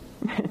 Gideon.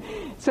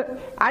 So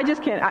I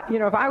just can't,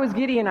 if I was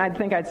Gideon,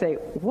 I'd say,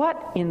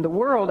 what in the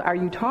world are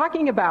you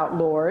talking about,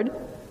 Lord?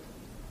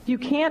 You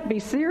can't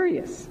be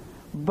serious.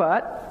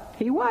 But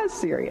he was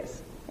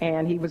serious.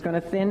 And he was going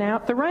to thin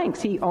out the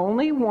ranks. He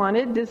only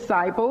wanted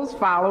disciples,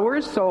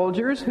 followers,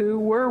 soldiers who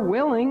were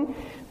willing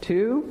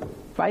to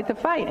fight the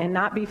fight and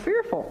not be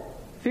fearful.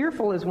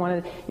 Fearful is one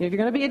of if you're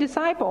going to be a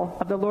disciple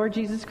of the Lord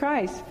Jesus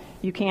Christ,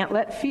 you can't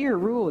let fear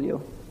rule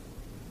you.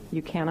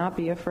 You cannot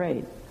be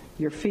afraid.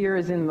 Your fear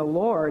is in the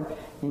Lord,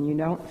 and you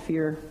don't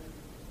fear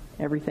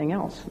everything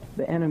else,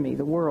 the enemy,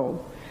 the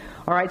world.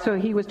 All right, so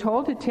he was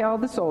told to tell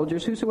the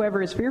soldiers,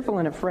 whosoever is fearful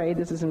and afraid,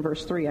 this is in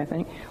verse 3, I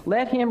think,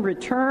 let him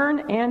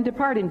return and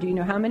depart. And do you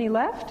know how many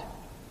left?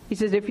 He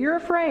says, if you're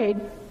afraid,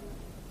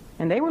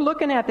 and they were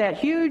looking at that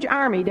huge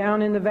army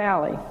down in the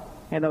valley,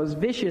 and those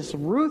vicious,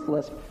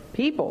 ruthless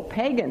people,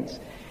 pagans,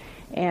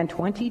 and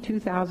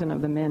 22,000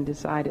 of the men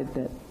decided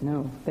that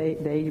no,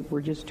 they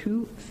were just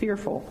too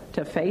fearful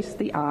to face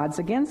the odds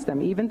against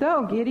them, even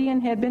though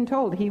Gideon had been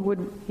told he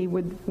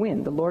would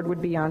win. The Lord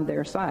would be on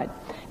their side.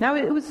 Now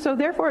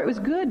therefore it was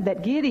good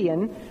that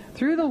Gideon,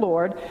 through the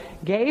Lord,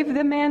 gave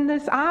the men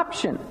this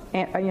option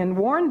and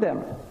warned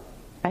them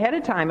ahead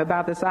of time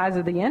about the size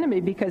of the enemy,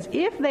 because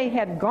if they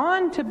had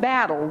gone to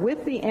battle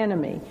with the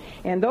enemy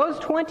and those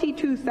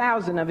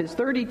 22,000 of his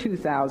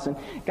 32,000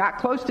 got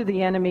close to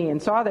the enemy and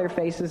saw their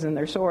faces and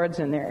their swords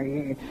and their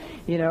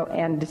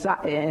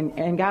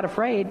and got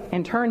afraid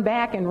and turned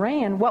back and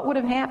ran, what would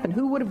have happened?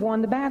 Who would have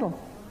won the battle?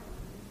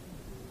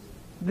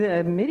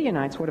 The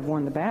Midianites would have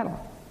won the battle,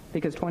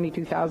 because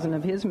 22,000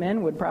 of his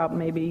men would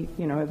probably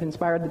have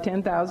inspired the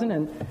 10,000,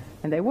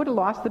 and they would have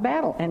lost the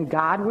battle, and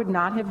God would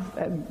not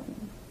have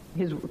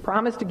his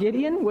promise to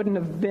Gideon wouldn't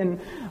have been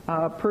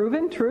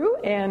proven true,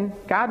 and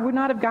God would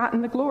not have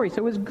gotten the glory. So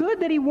it was good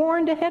that he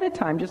warned ahead of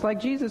time, just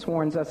like Jesus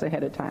warns us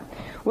ahead of time.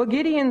 Well,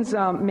 Gideon's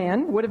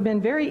men would have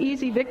been very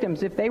easy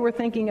victims if they were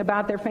thinking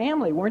about their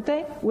family, weren't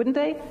they? Wouldn't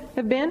they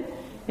have been?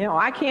 You know,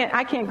 I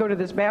can't go to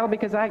this battle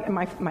because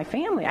my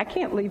family, I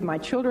can't leave my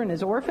children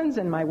as orphans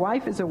and my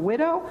wife is a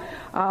widow.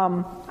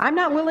 I'm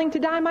not willing to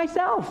die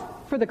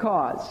myself for the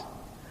cause.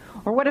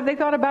 Or what if they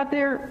thought about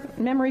their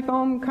memory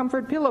foam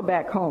comfort pillow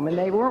back home and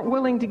they weren't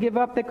willing to give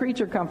up the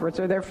creature comforts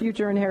or their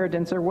future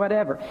inheritance or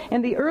whatever?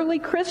 And the early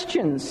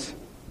Christians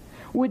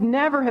would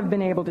never have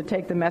been able to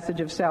take the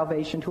message of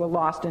salvation to a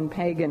lost and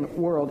pagan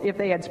world if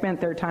they had spent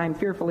their time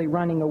fearfully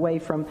running away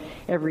from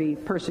every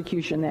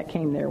persecution that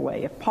came their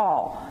way. If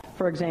Paul,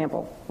 for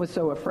example, was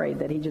so afraid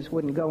that he just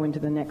wouldn't go into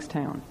the next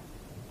town.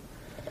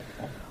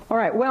 All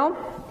right, well,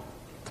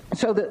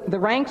 so the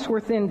ranks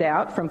were thinned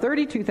out from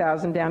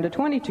 32,000 down to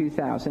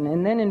 22,000.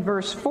 And then in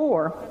verse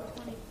 4,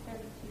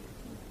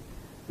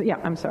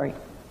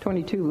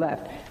 22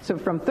 left. So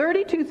from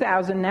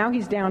 32,000, now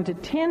he's down to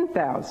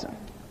 10,000.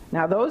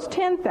 Now those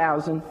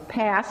 10,000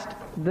 passed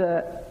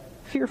the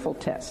fearful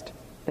test.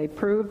 They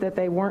proved that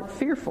they weren't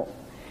fearful.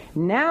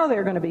 Now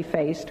they're going to be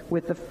faced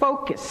with the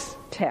focus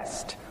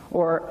test,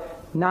 or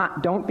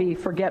don't be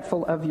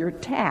forgetful of your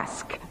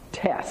task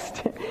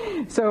test.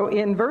 So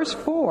in verse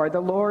 4, the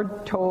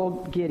Lord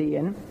told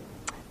Gideon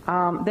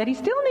that he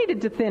still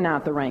needed to thin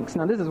out the ranks.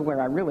 Now this is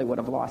where I really would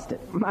have lost it.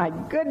 My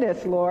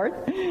goodness, Lord.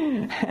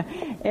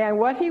 And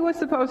what he was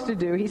supposed to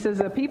do, he says,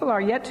 the people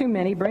are yet too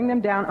many, bring them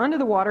down under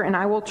the water, and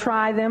I will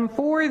try them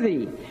for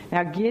thee.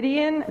 Now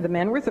Gideon, the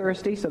men were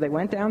thirsty, so they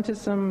went down to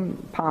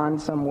some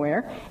pond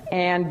somewhere,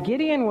 and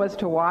Gideon was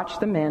to watch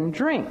the men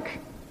drink.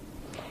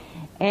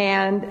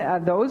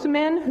 And those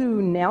men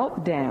who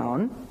knelt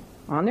down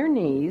on their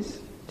knees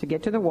to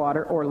get to the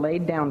water, or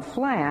laid down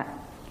flat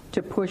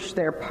to push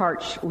their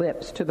parched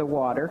lips to the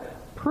water,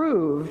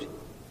 proved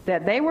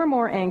that they were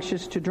more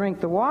anxious to drink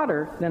the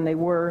water than they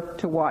were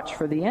to watch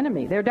for the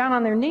enemy. They're down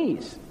on their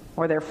knees,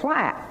 or they're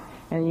flat,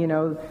 and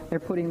they're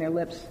putting their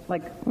lips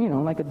like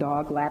a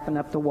dog lapping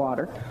up the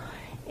water.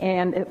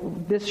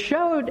 And this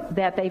showed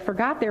that they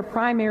forgot their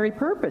primary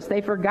purpose. They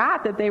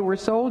forgot that they were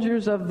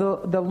soldiers of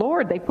the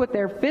Lord. They put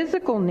their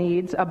physical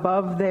needs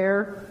above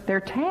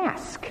their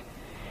task.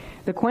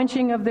 The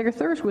quenching of their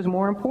thirst was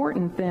more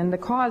important than the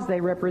cause they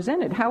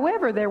represented.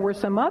 However, there were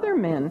some other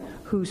men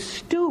who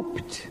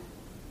stooped.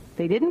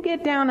 They didn't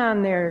get down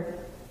on their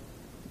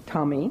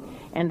tummy,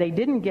 and they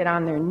didn't get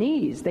on their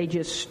knees. They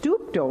just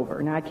stooped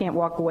over. Now, I can't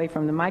walk away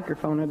from the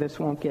microphone or this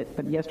won't get,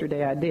 but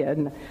yesterday I did,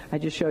 and I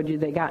just showed you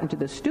they got into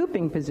the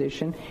stooping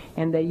position,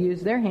 and they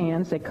used their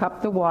hands. They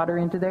cupped the water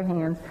into their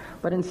hands.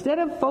 But instead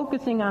of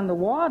focusing on the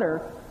water,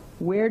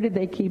 where did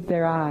they keep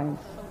their eyes?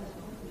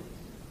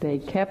 They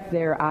kept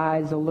their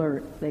eyes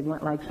alert. They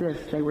went like this.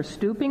 They were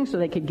stooping so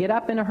they could get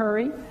up in a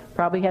hurry,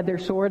 probably had their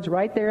swords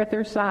right there at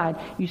their side.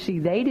 You see,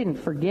 they didn't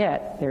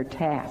forget their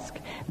task.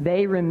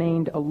 They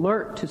remained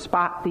alert to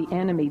spot the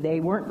enemy.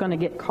 They weren't going to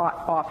get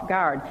caught off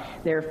guard.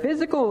 Their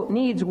physical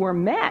needs were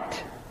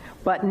met,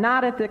 but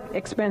not at the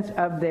expense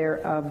of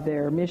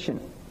their mission.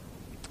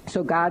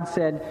 So God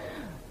said,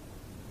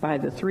 by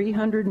the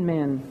 300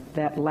 men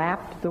that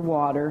lapped the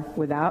water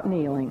without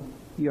kneeling,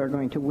 you are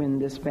going to win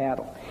this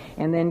battle.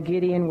 And then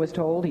Gideon was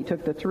told, he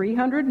took the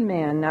 300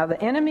 men. Now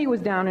the enemy was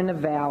down in a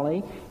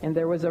valley, and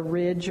there was a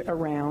ridge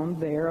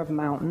around there of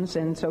mountains.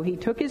 And so he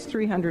took his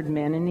 300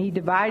 men, and he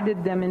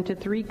divided them into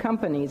 3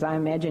 companies. I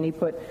imagine he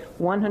put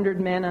 100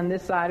 men on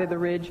this side of the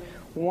ridge,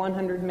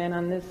 100 men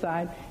on this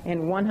side,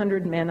 and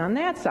 100 men on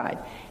that side.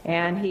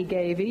 And he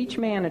gave each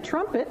man a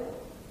trumpet.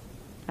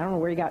 I don't know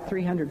where he got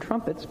 300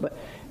 trumpets, but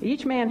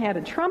each man had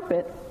a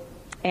trumpet.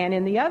 And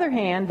in the other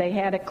hand, they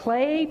had a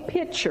clay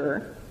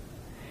pitcher,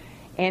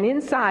 and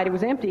inside it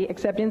was empty,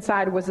 except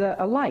inside was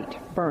a light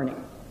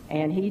burning.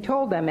 And he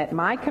told them, at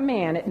my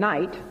command at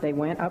night, they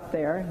went up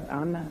there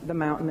on the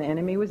mountain. The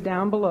enemy was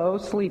down below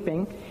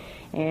sleeping,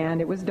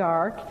 and it was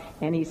dark.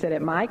 And he said,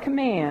 at my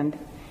command,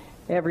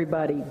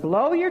 everybody,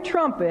 blow your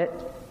trumpet,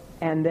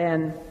 and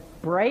then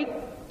break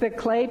the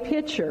clay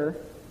pitcher,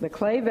 the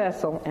clay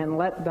vessel, and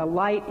let the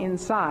light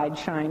inside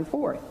shine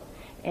forth.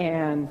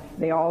 And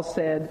they all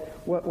said,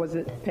 what was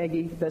it,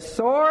 Peggy? The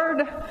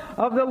sword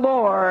of the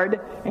Lord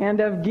and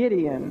of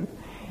Gideon.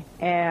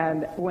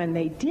 And when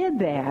they did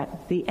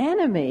that, the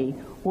enemy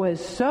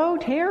was so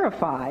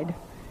terrified.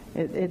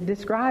 It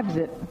describes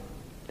it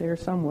there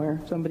somewhere.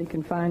 Somebody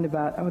can find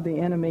about, the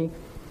enemy,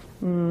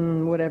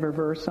 whatever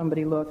verse,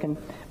 somebody look.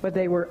 But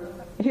they were,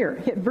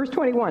 here, verse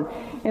 21.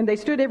 And they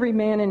stood every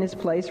man in his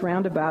place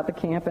round about the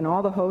camp, and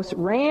all the hosts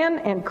ran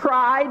and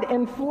cried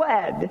and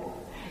fled.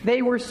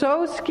 They were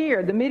so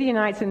scared, the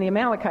Midianites and the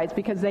Amalekites,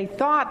 because they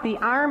thought the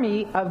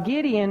army of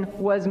Gideon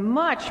was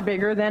much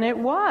bigger than it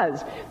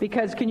was.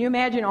 Because can you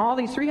imagine all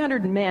these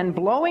 300 men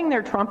blowing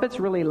their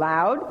trumpets really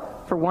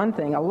loud, for one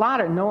thing? A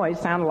lot of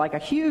noise, sounded like a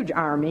huge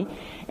army.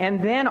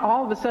 And then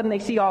all of a sudden they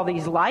see all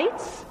these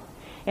lights.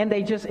 And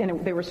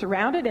they were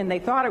surrounded, and they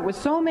thought it was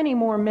so many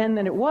more men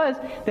than it was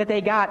that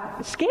they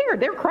got scared.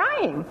 They're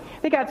crying.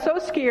 They got so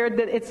scared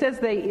that it says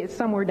it's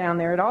somewhere down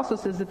there. It also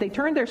says that they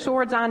turned their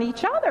swords on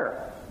each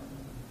other.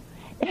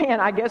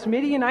 And I guess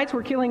Midianites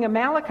were killing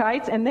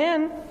Amalekites, and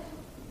then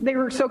they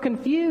were so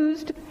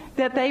confused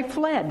that they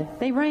fled.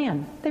 They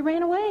ran. They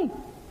ran away.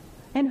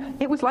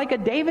 And it was like a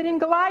David and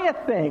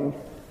Goliath thing.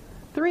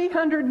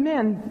 300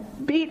 men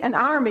beat an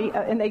army,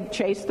 and they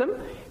chased them,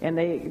 and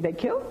they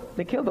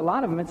killed a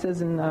lot of them. It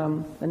says in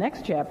the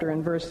next chapter,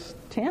 in verse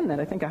 10, that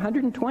I think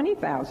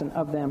 120,000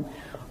 of them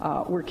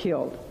were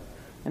killed.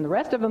 And the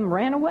rest of them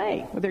ran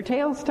away with their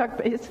tails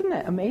tucked. Isn't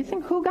that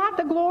amazing? Who got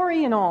the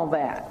glory in all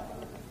that?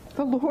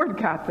 The Lord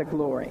got the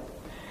glory.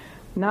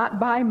 Not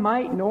by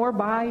might nor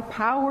by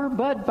power,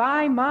 but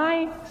by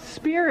my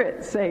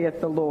Spirit, saith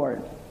the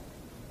Lord.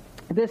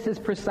 This is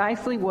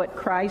precisely what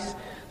Christ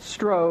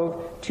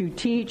strove to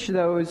teach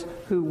those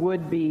who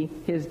would be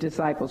his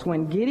disciples.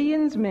 When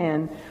Gideon's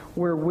men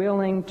were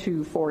willing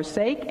to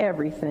forsake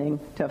everything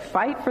to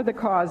fight for the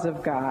cause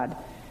of God,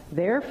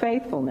 their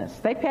faithfulness,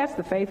 they passed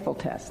the faithful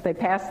test. They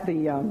passed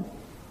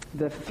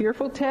the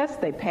fearful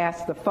test, they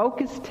passed the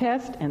focus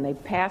test, and they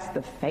passed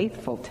the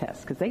faithful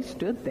test, because they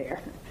stood there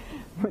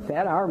with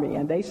that army,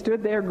 and they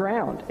stood their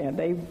ground, and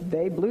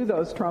they blew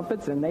those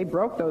trumpets, and they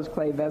broke those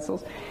clay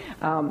vessels.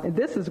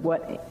 This is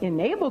what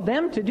enabled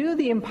them to do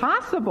the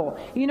impossible.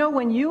 You know,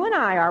 when you and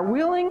I are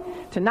willing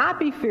to not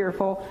be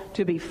fearful,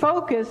 to be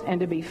focused, and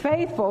to be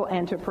faithful,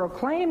 and to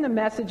proclaim the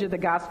message of the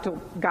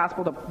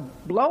gospel, to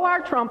blow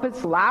our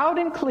trumpets loud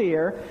and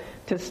clear,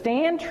 to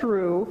stand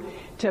true,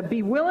 to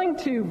be willing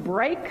to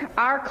break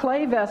our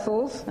clay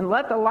vessels and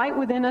let the light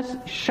within us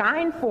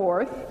shine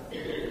forth,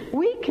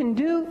 we can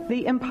do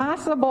the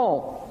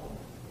impossible.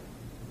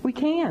 We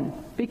can,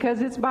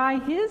 because it's by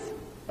his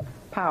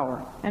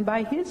power and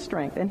by his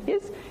strength and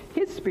his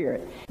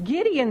spirit.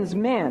 Gideon's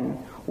men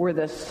were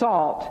the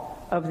salt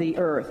of the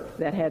earth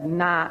that had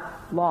not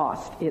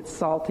lost its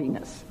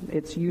saltiness,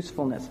 its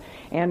usefulness.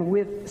 And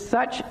with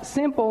such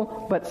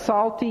simple but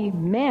salty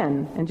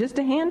men, and just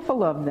a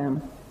handful of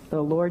them,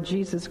 the Lord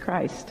Jesus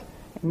Christ,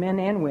 men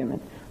and women,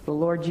 the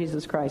Lord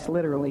Jesus Christ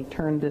literally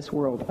turned this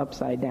world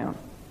upside down.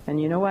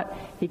 And you know what?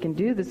 He can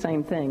do the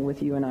same thing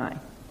with you and I.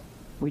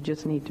 We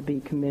just need to be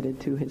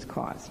committed to his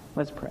cause.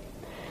 Let's pray.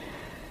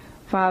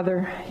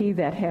 Father, he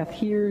that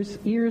hath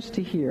ears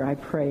to hear, I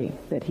pray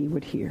that he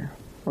would hear,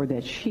 or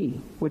that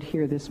she would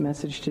hear this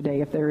message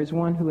today. If there is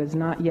one who has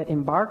not yet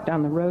embarked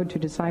on the road to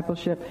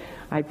discipleship,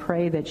 I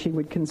pray that she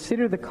would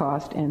consider the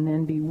cost and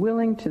then be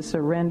willing to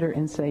surrender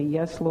and say,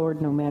 yes,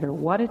 Lord, no matter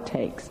what it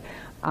takes,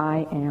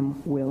 I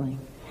am willing.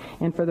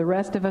 And for the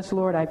rest of us,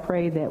 Lord, I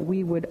pray that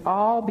we would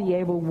all be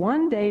able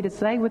one day to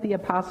say with the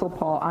Apostle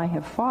Paul, I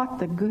have fought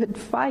the good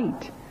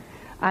fight.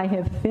 I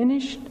have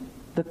finished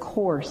the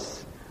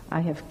course. I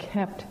have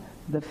kept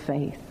the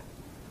faith.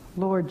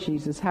 Lord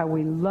Jesus, how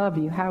we love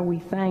you, how we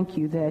thank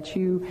you that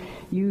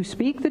you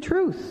speak the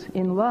truth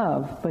in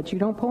love, but you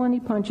don't pull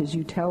any punches.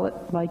 You tell it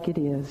like it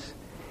is.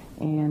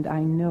 And I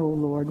know,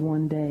 Lord,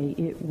 one day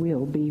it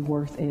will be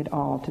worth it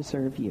all to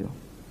serve you.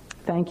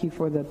 Thank you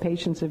for the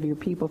patience of your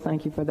people.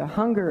 Thank you for the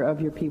hunger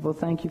of your people.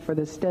 Thank you for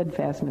the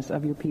steadfastness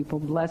of your people.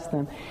 Bless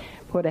them.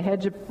 Put a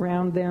hedge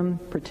around them.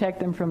 Protect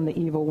them from the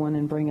evil one,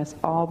 and bring us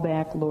all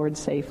back, Lord,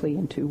 safely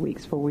in 2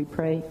 weeks. For we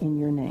pray in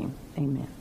your name. Amen.